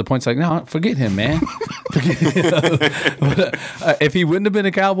almost to the point, it's like, no, forget him, man. But, if he wouldn't have been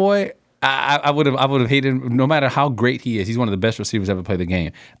a Cowboy, I would have hated him. No matter how great he is, he's one of the best receivers ever played the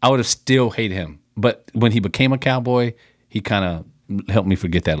game. I would have still hated him. But when he became a Cowboy, he kind of helped me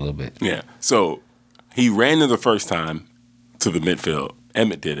forget that a little bit. Yeah. So he ran it the first time to the midfield.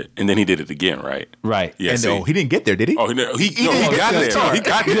 Emmett did it, and then he did it again, right? Right. Yeah. And he didn't get there, did he? Oh, he got there. He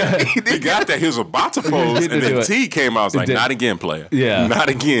got there. He got there. He was about to pose, and then T came out. Was like, "Not again, player. Yeah. Not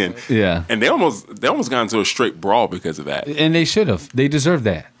again." Yeah. And they almost got into a straight brawl because of that. And they should have. They deserved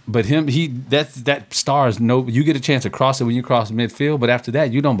that. But that star is no. You get a chance to cross it when you cross midfield, but after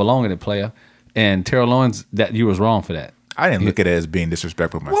that, you don't belong in it, player. And Terrell Owens, that you was wrong for that. I didn't look at it as being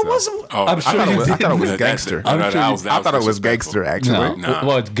disrespectful myself. I'm sure I thought it was gangster. I thought it was gangster, actually. No.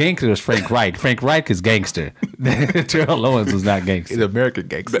 Well, gangster is Frank Reich. Frank Reich is gangster. Terrell Owens was not gangster. He's American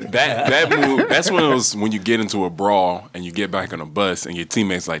gangster. That move, that's when you get into a brawl and you get back on a bus and your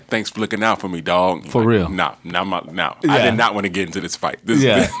teammates like, "Thanks for looking out for me, dog." For like, real. No. Yeah. I did not want to get into this fight.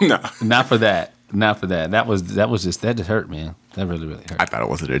 Not for that. Not for that. That just hurt, man. That really, really hurt. I thought it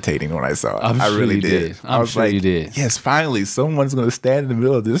was entertaining when I saw it. I'm I sure really you did. I'm I was sure like, you did. Yes, finally, someone's going to stand in the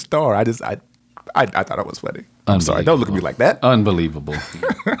middle of this star. I thought it was funny. I'm sorry. Don't look at me like that. Unbelievable.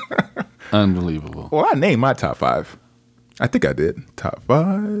 Unbelievable. Well, I named my top 5. I think I did. Top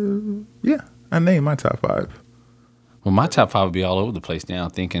 5. Yeah, I named my top 5. Well, my top 5 would be all over the place now,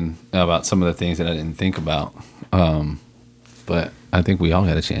 thinking about some of the things that I didn't think about. But I think we all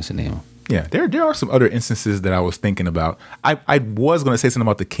had a chance to name them. Yeah, there are some other instances that I was thinking about. I was going to say something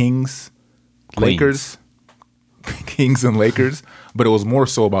about the Kings, Lakers, Kings and Lakers, but it was more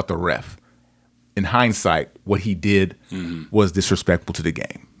so about the ref. In hindsight, what he did was disrespectful to the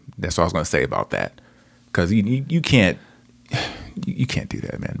game. That's what I was going to say about that. Because you can't do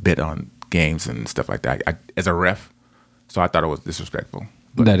that, man. Bet on games and stuff like that as a ref. So I thought it was disrespectful.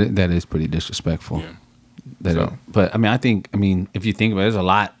 But That is pretty disrespectful. Yeah. But I mean, if you think about it, there's a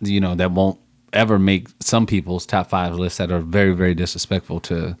lot, that won't ever make some people's top 5 lists that are very, very disrespectful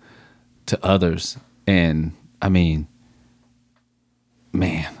to others. And I mean,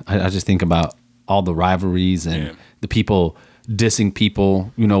 man, I just think about all the rivalries and the people dissing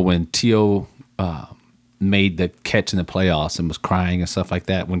people. When T.O. made the catch in the playoffs and was crying and stuff like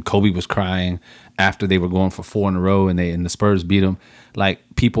that. When Kobe was crying after they were going for 4 in a row and the Spurs beat them, like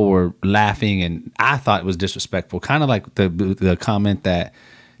people were laughing, and I thought it was disrespectful. Kind of like the comment that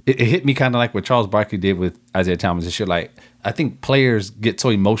it hit me, kind of like what Charles Barkley did with Isaiah Thomas and shit. Like, I think players get so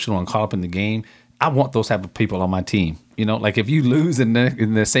emotional and caught up in the game. I want those type of people on my team. Like if you lose in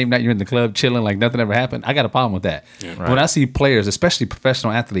the same night you're in the club chilling like nothing ever happened, I got a problem with that. Yeah, right. When I see players, especially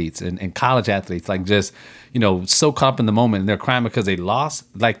professional athletes and college athletes, like just, so caught up in the moment and they're crying because they lost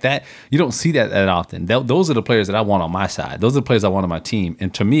like that, you don't see that often. Those are the players that I want on my side. Those are the players I want on my team.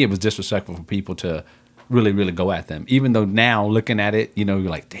 And to me, it was disrespectful for people to really, really go at them. Even though now looking at it, you're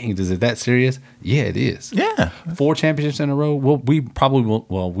like, dang, is it that serious? Yeah, it is. Yeah. 4 championships in a row. Well, we probably won't.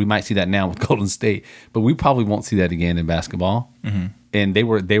 Well, we might see that now with Golden State, but we probably won't see that again in basketball. Mm-hmm. And they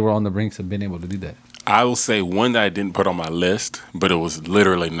were on the brinks of being able to do that. I will say one that I didn't put on my list, but it was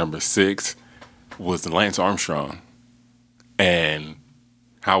literally number 6, was Lance Armstrong. And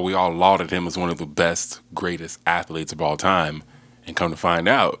how we all lauded him as one of the best, greatest athletes of all time. And come to find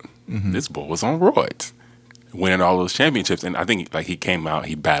out, this boy was on roids, winning all those championships. And I think he came out,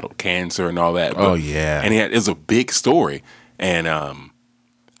 he battled cancer and all that. But, and it was a big story. And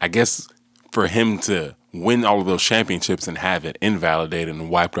I guess for him to win all of those championships and have it invalidated and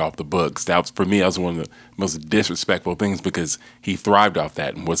wiped off the books, that was, for me, that was one of the most disrespectful things, because he thrived off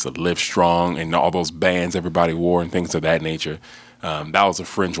that and was to live strong and all those bands everybody wore and things of that nature. That was a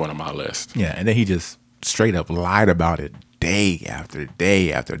fringe one on my list. Yeah, and then he just straight up lied about it day after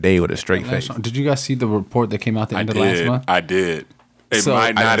day after day with a straight face. Did you guys see the report that came out the end of last month? I did. It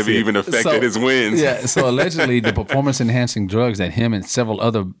might not have even affected his wins. Yeah, so allegedly the performance-enhancing drugs that him and several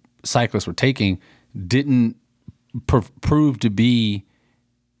other cyclists were taking didn't prove to be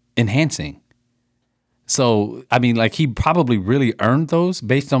enhancing. So, I mean, he probably really earned those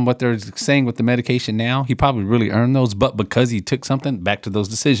based on what they're saying with the medication now. He probably really earned those, but because he took something, back to those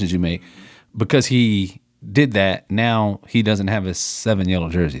decisions you made, because he did that, now he doesn't have his 7 yellow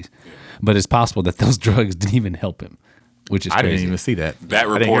jerseys. But it's possible that those drugs didn't even help him, which is crazy. I didn't even see that. That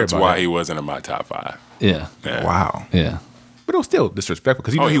report's why he wasn't in my top 5. Yeah. Wow. Yeah. But it was still disrespectful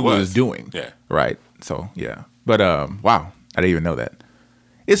because he knew what he was doing. Yeah. Right. So, yeah. But, wow. I didn't even know that.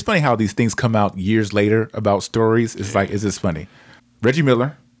 It's funny how these things come out years later about stories. It's it's just funny. Reggie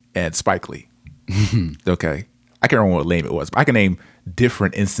Miller and Spike Lee. Okay. I can't remember what name it was, but I can name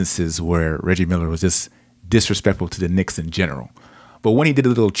different instances where Reggie Miller was just disrespectful to the Knicks in general. But when he did a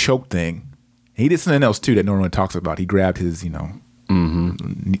little choke thing, he did something else too that no one talks about. He grabbed his,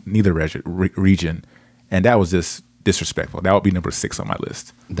 neither region, and that was just disrespectful. That would be number 6 on my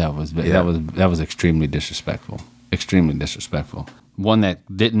list. That was extremely disrespectful. Extremely disrespectful. One that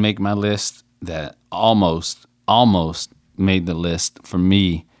didn't make my list that almost made the list for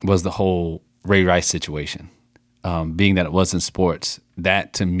me was the whole Ray Rice situation. Being that it wasn't sports,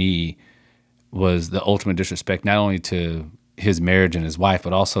 that to me was the ultimate disrespect, not only to his marriage and his wife,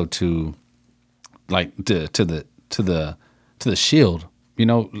 but also to the Shield.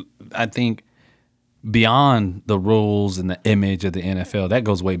 I think beyond the rules and the image of the NFL, that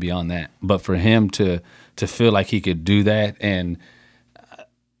goes way beyond that. But for him to feel like he could do that, and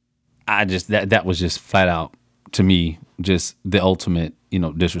I just that was just flat out to me just the ultimate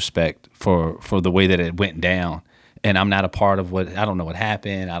disrespect for the way that it went down. And I'm not a part of I don't know what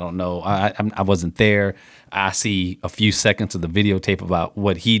happened. I don't know. I wasn't there. I see a few seconds of the videotape about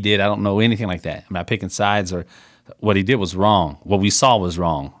what he did. I don't know anything like that. I'm not picking sides, or what he did was wrong. What we saw was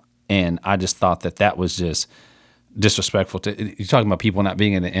wrong. And I just thought that was just disrespectful. You're talking about people not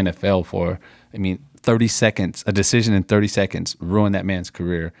being in the NFL for, 30 seconds, a decision in 30 seconds ruined that man's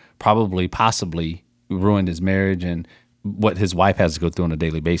career, possibly ruined his marriage and what his wife has to go through on a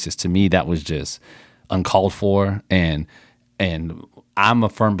daily basis. To me, that was just uncalled for, and I'm a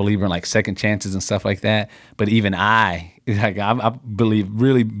firm believer in like second chances and stuff like that. But even I believe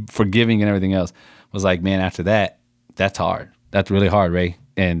really forgiving and everything else was like, man, after that, that's hard. That's really hard, Ray.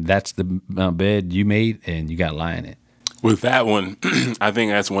 And that's the bed you made, and you got to lie in it. With that one, I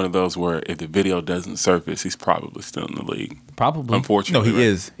think that's one of those where if the video doesn't surface, he's probably still in the league. Probably. Unfortunately. No, he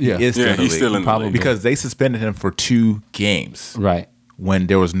is. He is still in the he's league. still in the league. Because they suspended him for 2 games. Right. When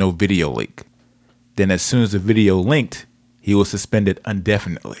there was no video leak. Then as soon as the video linked, he was suspended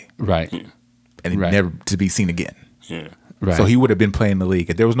indefinitely. Right. Yeah. And never to be seen again. Yeah. Right. So he would have been playing the league.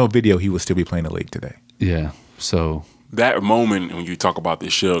 If there was no video, he would still be playing the league today. Yeah. So that moment when you talk about the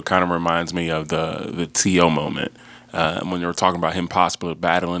Shield kind of reminds me of the T.O. moment. When they were talking about him possibly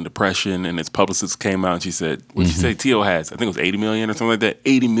battling depression, and his publicist came out and she said, what did she say T.O. has? I think it was 80 million or something like that.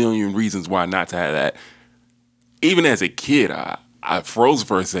 80 million reasons why not to have that. Even as a kid, I froze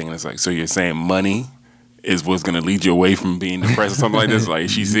for a second. It's like, so you're saying money is what's going to lead you away from being depressed or something like this? Like,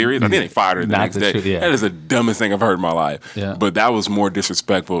 is she serious? I think they fired her the next day. That is the dumbest thing I've heard in my life. Yeah. But that was more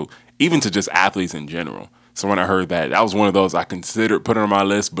disrespectful, even to just athletes in general. So when I heard that was one of those I considered putting on my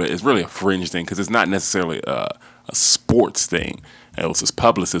list, but it's really a fringe thing because it's not necessarily a sports thing. It was his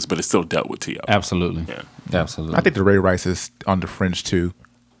publicist, but it still dealt with T.O. Absolutely. Yeah. Absolutely. I think the Ray Rice is on the fringe too.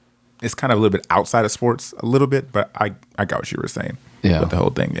 It's kind of a little bit outside of sports, a little bit, but I got what you were saying. Yeah. With the whole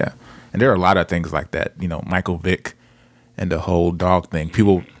thing, yeah. And there are a lot of things like that. Michael Vick and the whole dog thing.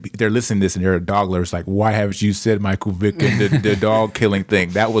 People, they're listening to this and they're dog lovers. Like, why haven't you said Michael Vick and the dog killing thing?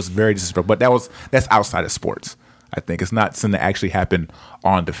 That was very disrespectful. But that's outside of sports. I think it's not something that actually happened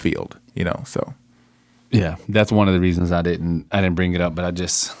on the field. So. Yeah, that's one of the reasons I didn't bring it up. But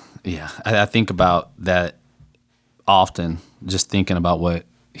I think about that often. Just thinking about what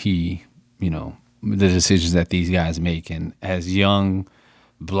he, the decisions that these guys make, and as young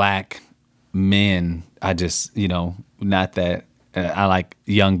black men, I just, not that I like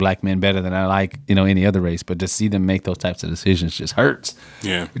young black men better than I like, any other race, but to see them make those types of decisions just hurts.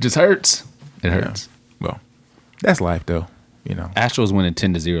 Yeah. It just hurts. It hurts. Yeah. Well, that's life though, Astros winning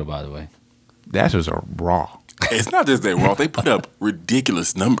 10-0, by the way. The Astros are raw. It's not just they raw; they put up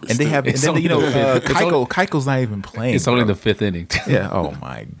ridiculous numbers. And they have, and then, Keuchel's not even playing. It's only the 5th inning. Yeah. Oh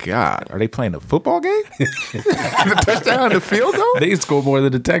my God. Are they playing a football game? The touchdown on the field goal? They can score more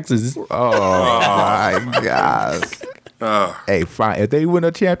than the Texans. Oh my God. Hey, fine. If they win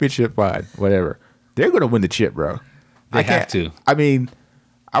a championship, fine. Whatever. They're gonna win the chip, bro. They have to. I mean,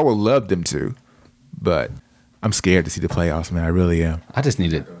 I would love them to, but I'm scared to see the playoffs, man. I really am.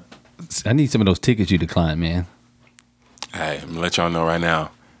 I need some of those tickets you declined, man. Hey, I'm going to let y'all know right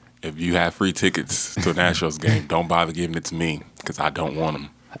now. If you have free tickets to an Astros game, don't bother giving it to me because I don't want them.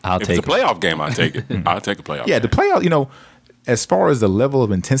 If it's a playoff game, I'll take it. I'll take a playoff game. Yeah, the playoff, as far as the level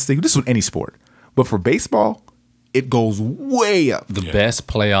of intensity, this is with any sport. But for baseball, it goes way up. The best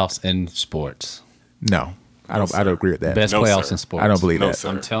playoffs in sports. No. I don't agree with that. Best playoffs in sports. I don't believe that. Sir.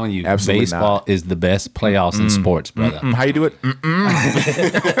 I'm telling you, Absolutely baseball not. is the best playoffs in sports, brother. How you do it?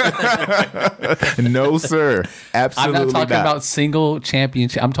 No, sir. Absolutely I'm not talking about single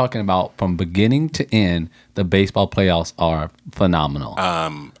championship. I'm talking about from beginning to end, the baseball playoffs are phenomenal.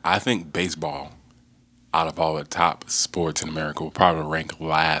 I think baseball out of all the top sports in America, will probably rank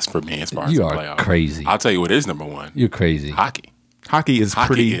last for me as far as You the are playoffs. crazy. I'll tell you what is number one. You're crazy. Hockey. Hockey is Hockey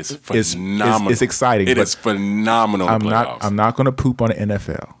pretty is phenomenal. It's exciting. It but is phenomenal. in the playoffs. I'm not going to poop on the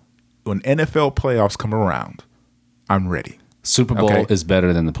NFL. When NFL playoffs come around, I'm ready. Super Bowl Okay. is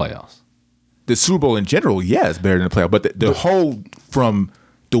better than the playoffs. The Super Bowl in general, yeah, is better than the playoff. But the whole from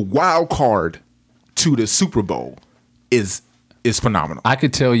the wild card to the Super Bowl is phenomenal. I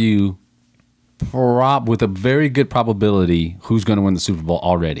could tell you with a very good probability who's going to win the Super Bowl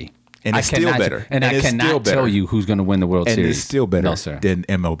already. And it's still better. And I it's still cannot better. tell you who's going to win the World And Series. it's still better No, sir. than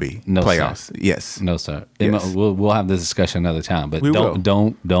MLB No, playoffs. sir. Yes. No, sir. Yes. We'll have this discussion another time. But We will.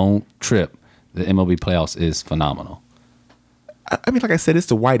 don't trip. The MLB playoffs is phenomenal. I mean, like I said, it's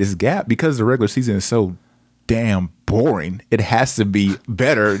the widest gap because the regular season is so damn boring. It has to be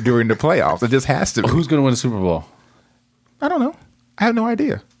better during the playoffs. It just has to be. Who's going to win the Super Bowl? I don't know. I have no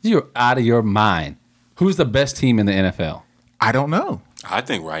idea. You're out of your mind. Who's the best team in the NFL? I don't know. I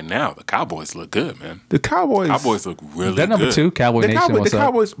think right now the Cowboys look good, man. The Cowboys. Cowboys look really They're number good. 2. Cowboy The Nation. What's up?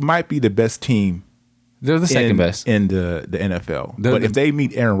 Cowboys might be the best team. They're the second best. in the NFL. They're but the- if they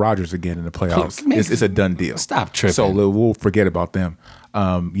meet Aaron Rodgers again in the playoffs, Man, it's a done deal. stop tripping. So we'll forget about them.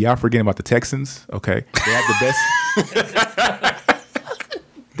 Y'all forgetting about the Texans? Okay, they have the best.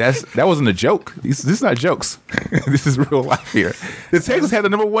 That wasn't a joke. This is not jokes. This is real life here. The Texans have the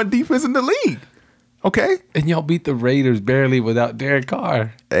number 1 defense in the league. Okay. And y'all beat the Raiders barely without Derek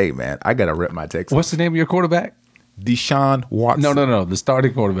Carr. Hey man, I gotta rep my Texans. What's the name of your quarterback? Deshaun Watson. No. The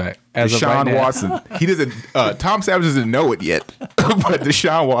starting quarterback. As of Deshaun right now. Watson. He doesn't. Tom Savage doesn't know it yet, but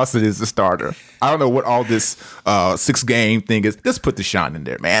Deshaun Watson is the starter. I don't know what all this 6-game thing is. Just put Deshaun in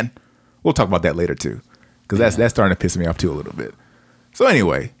there, man. We'll talk about that later too, because that's starting to piss me off too a little bit. So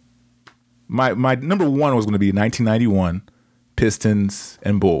anyway, my number 1 was going to be 1991 Pistons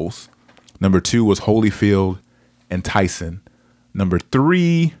and Bulls. Number 2 was Holyfield and Tyson. Number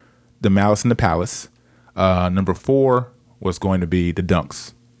 3, the Malice in the Palace. Number 4 was going to be the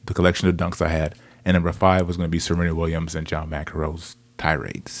Dunks, the collection of dunks I had. And number 5 was going to be Serena Williams and John McEnroe's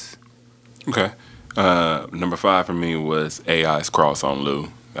tirades. Okay. Number 5 for me was AI's Cross on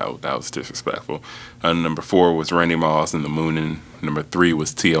Lou. That was disrespectful. Number 4 was Randy Moss and the Moonin. Number 3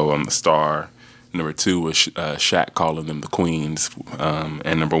 was T.O. on the Star. Number 2 was Shaq calling them the Queens.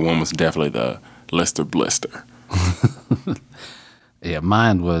 And number 1 was definitely the Lister Blister. Yeah,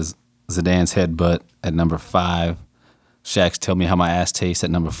 mine was Zidane's headbutt at number 5. Shaq's Tell Me How My Ass Tastes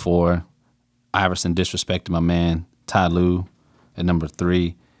at number 4. Iverson disrespected my man Ty Lue at number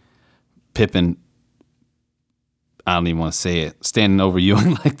 3. Pippen, I don't even want to say it, standing over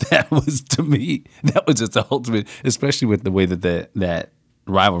Ewing like that was, to me, that was just the ultimate, especially with the way that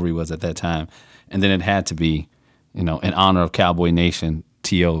rivalry was at that time. And then it had to be, in honor of Cowboy Nation,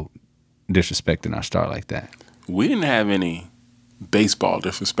 T.O. disrespecting our star like that. We didn't have any baseball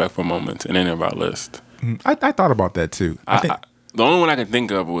disrespectful moments in any of our list. I thought about that too. I think The only one I can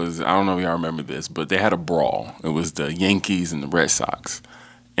think of was, I don't know if y'all remember this, but they had a brawl. It was the Yankees and the Red Sox.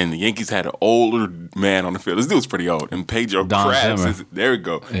 And the Yankees had an older man on the field. This dude's pretty old. And Pedro Don grabs Zimmer. there we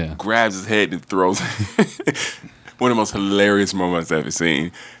go. Yeah. Grabs his head and throws one of the most hilarious moments I've ever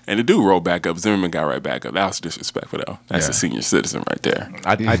seen. And the dude rolled back up. Zimmerman got right back up. That was disrespectful though. That's a senior citizen right there.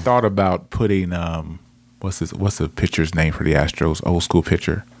 I thought about putting what's the pitcher's name for the Astros? Old school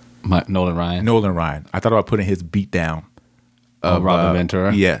pitcher, Nolan Ryan. Nolan Ryan. I thought about putting his beat down. Robin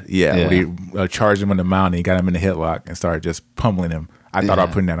Ventura. Yeah. Yeah. When he charged him on the mound and he got him in the headlock and started just pummeling him. I thought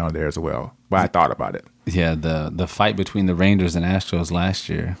about putting that on there as well, but I thought about it. Yeah, the fight between the Rangers and Astros last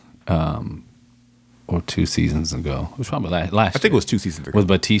year, or 2 seasons ago. It was probably last year. I think it was 2 seasons ago. With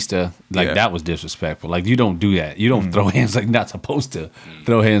Batista, Yeah. that was disrespectful. Like, you don't do that. You don't throw hands like not supposed to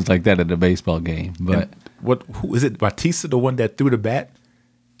throw hands like that at a baseball game. But Who is it? Batista, the one that threw the bat?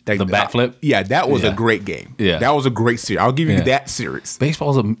 The bat flip? Yeah, that was Yeah. a great game. Yeah. That was a great series. I'll give you Yeah. that series.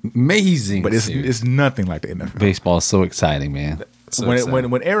 baseball's amazing. But series. it's nothing like the NFL. Baseball is so exciting, man. So exciting.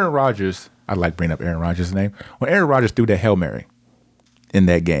 When Aaron Rodgers, I like bringing up Aaron Rodgers' name. When Aaron Rodgers threw that Hail Mary in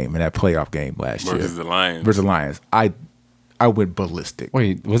that game, in that playoff game last year Versus the Lions. versus the Lions, I went ballistic.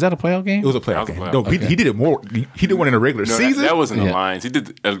 Wait, was that a playoff game? It was a playoff That was a game. playoff. No, Okay. he did it more. He did one in the regular No, season. that wasn't the Yeah. Lions. He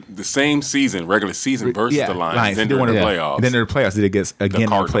did the same season, regular season versus the Lions. He Then did one during in the the playoffs. And then in the playoffs, did it against again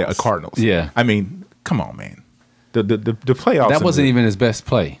Cardinals. Cardinals. Yeah. I mean, come on, man. The playoffs. That wasn't even his best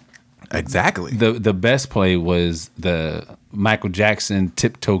play. exactly. The best play was the Michael Jackson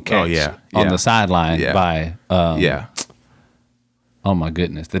tiptoe catch yeah. on Yeah. the sideline Yeah. by yeah. oh my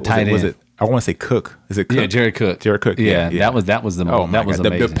goodness, the tight end. Was it? I want to say Cook. Is it Cook? Yeah, Jared Cook. Jared Cook. Yeah, that was the Oh my that was God.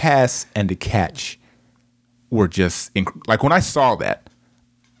 amazing. The pass and the catch were just like when I saw that,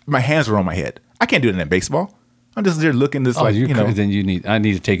 my hands were on my head. I can't do it in baseball. I'm just there looking this Then I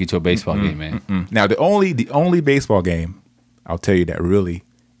need to take you to a baseball game, man. Now the only baseball game I'll tell you that really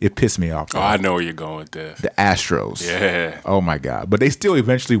it pissed me off. I know where you're going with this. The Astros. Yeah. Oh my God. But they still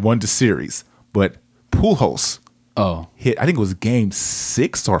eventually won the series. But Pujols hit, I think it was game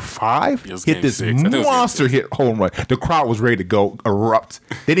 6 or 5, hit this monster hit home run. The crowd was ready to go erupt.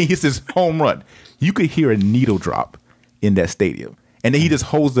 Then he hits this home run. You could hear a needle drop in that stadium. And then he just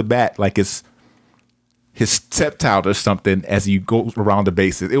holds the bat like it's his stepchild or something as he goes around the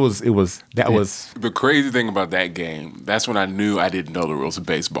bases. That was the crazy thing about that game. That's when I knew I didn't know the rules of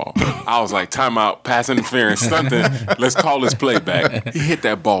baseball. I was like, timeout, pass interference, something. Let's call this play back. He hit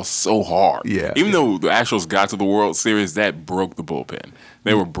that ball so hard. Yeah. Even though the Astros got to the World Series, that broke the bullpen.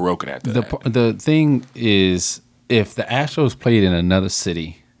 They were broken after that. The thing is, if the Astros played in another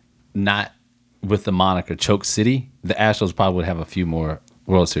city, not with the moniker Choke City, the Astros probably would have a few more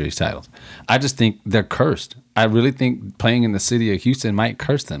World Series titles. I just think they're cursed. I really think playing in the city of Houston might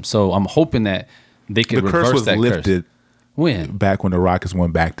curse them. So I'm hoping that they can reverse that curse. The curse was lifted when? Back when the Rockets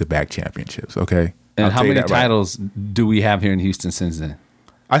won back-to-back championships, okay? And how many titles do we have here in Houston since then?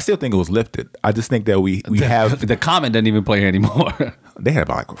 I still think it was lifted. I just think that we have... The Comet doesn't even play here anymore. They had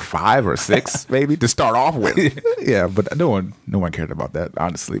about like 5 or 6 maybe to start off with. Yeah, but no one cared about that,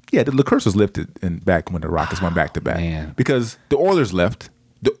 honestly. Yeah, the curse was lifted back when the Rockets went back-to-back. Man. Because the Oilers left.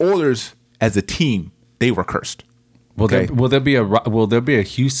 The Oilers as a team, they were cursed. Will there be a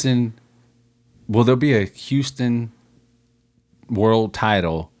Houston world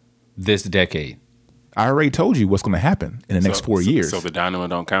title this decade? I already told you what's going to happen in the next 4 years. So the Dynamo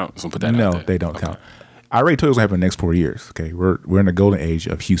don't count? So put that no, out there. They don't count. I already told you what's going to happen in the next 4 years. Okay, we're in the golden age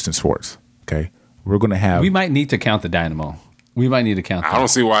of Houston sports. Okay, we're going to have... We might need to count the Dynamo. We might need to count them. I don't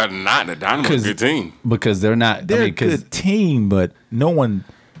see why not. The Dynamo's a good team. Because they're not... They're a good team, but no one...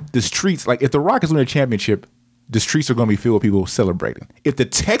 The streets... Like, if the Rockets win a championship, the streets are going to be filled with people celebrating. If the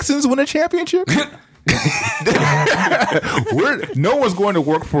Texans win a championship... no one's going to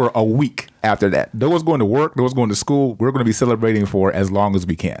work for a week after that. No one's going to work. No one's going to school. We're going to be celebrating for as long as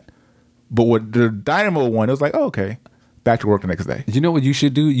we can. But with the Dynamo one, it was like, oh, okay, back to work the next day. You know what you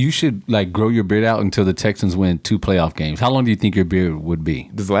should do? You should like grow your beard out until the Texans win 2 playoff games. How long do you think your beard would be?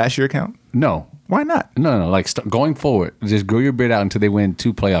 Does last year count? No. Why not? No. Like going forward, just grow your beard out until they win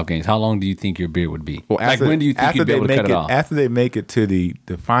 2 playoff games. How long do you think your beard would be? Well, after, like when do you think you'd be able to cut it off? After they make it to the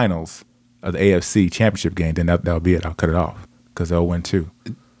finals of the AFC championship game, then that'll be it. I'll cut it off because they'll win 2.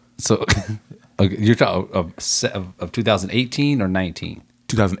 So okay, you're talking of 2018 or 19?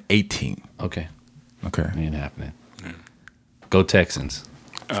 2018. Okay. Okay. Ain't happening. Go Texans.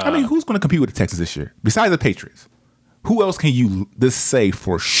 I mean, who's going to compete with the Texans this year besides the Patriots? Who else can you just say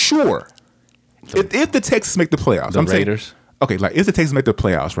for sure? If the Texans make the playoffs, the Raiders. Saying, okay, like if the Texans make the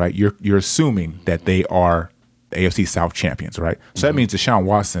playoffs, right? You're assuming that they are the AFC South champions, right? So that means Deshaun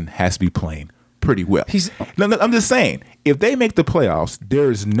Watson has to be playing pretty well. I'm just saying, if they make the playoffs, there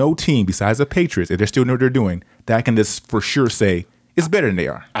is no team besides the Patriots, if they're still doing what they're doing, that I can just for sure say it's better than they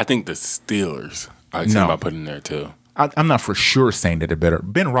are. I think the Steelers I think about putting there too. I'm not for sure saying that they're better.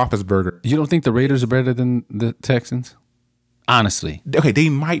 Ben Roethlisberger. You don't think the Raiders are better than the Texans? Honestly. Okay, they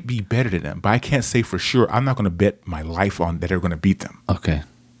might be better than them, but I can't say for sure. I'm not going to bet my life on that they're going to beat them. Okay.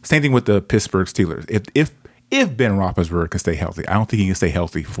 Same thing with the Pittsburgh Steelers. If Ben Roethlisberger can stay healthy, I don't think he can stay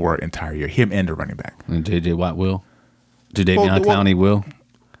healthy for an entire year. Him and the running back. And J.J. Watt will? Jadeveon Clowney will?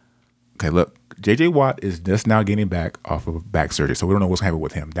 Okay, look. J.J. Watt is just now getting back off of back surgery, so we don't know what's happening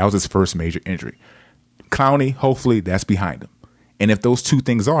with him. That was his first major injury. Clowney, hopefully, that's behind him. And if those 2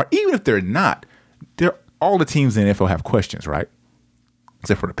 things are, even if they're not, all the teams in the NFL have questions, right?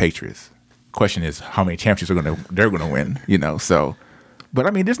 Except for the Patriots. Question is how many championships they're going to win, you know? So, but I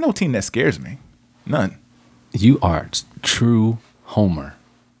mean, there's no team that scares me. None. You are true homer.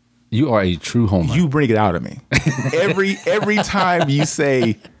 You are a true homer. You bring it out of me. every time you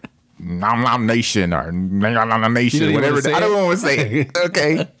say Nom Nom Nation or Nom Nom Nation, whatever. I don't want to say it.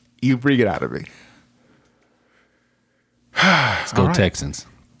 Okay. You bring it out of me. Let's go Texans.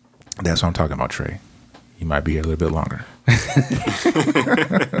 That's what I'm talking about, Trey. You might be here a little bit longer.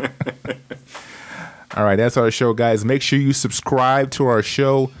 All right, that's our show, guys. Make sure you subscribe to our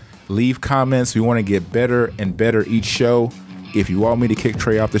show. Leave comments. We want to get better and better each show. If you want me to kick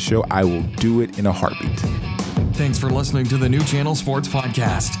Trey off the show, I will do it in a heartbeat. Thanks for listening to the New Channel Sports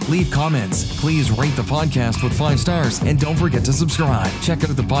Podcast. Leave comments. Please rate the podcast with 5 stars. And don't forget to subscribe. Check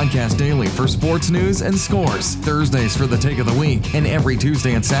out the podcast daily for sports news and scores. Thursdays for the take of the week. And every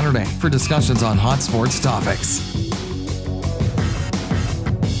Tuesday and Saturday for discussions on hot sports topics.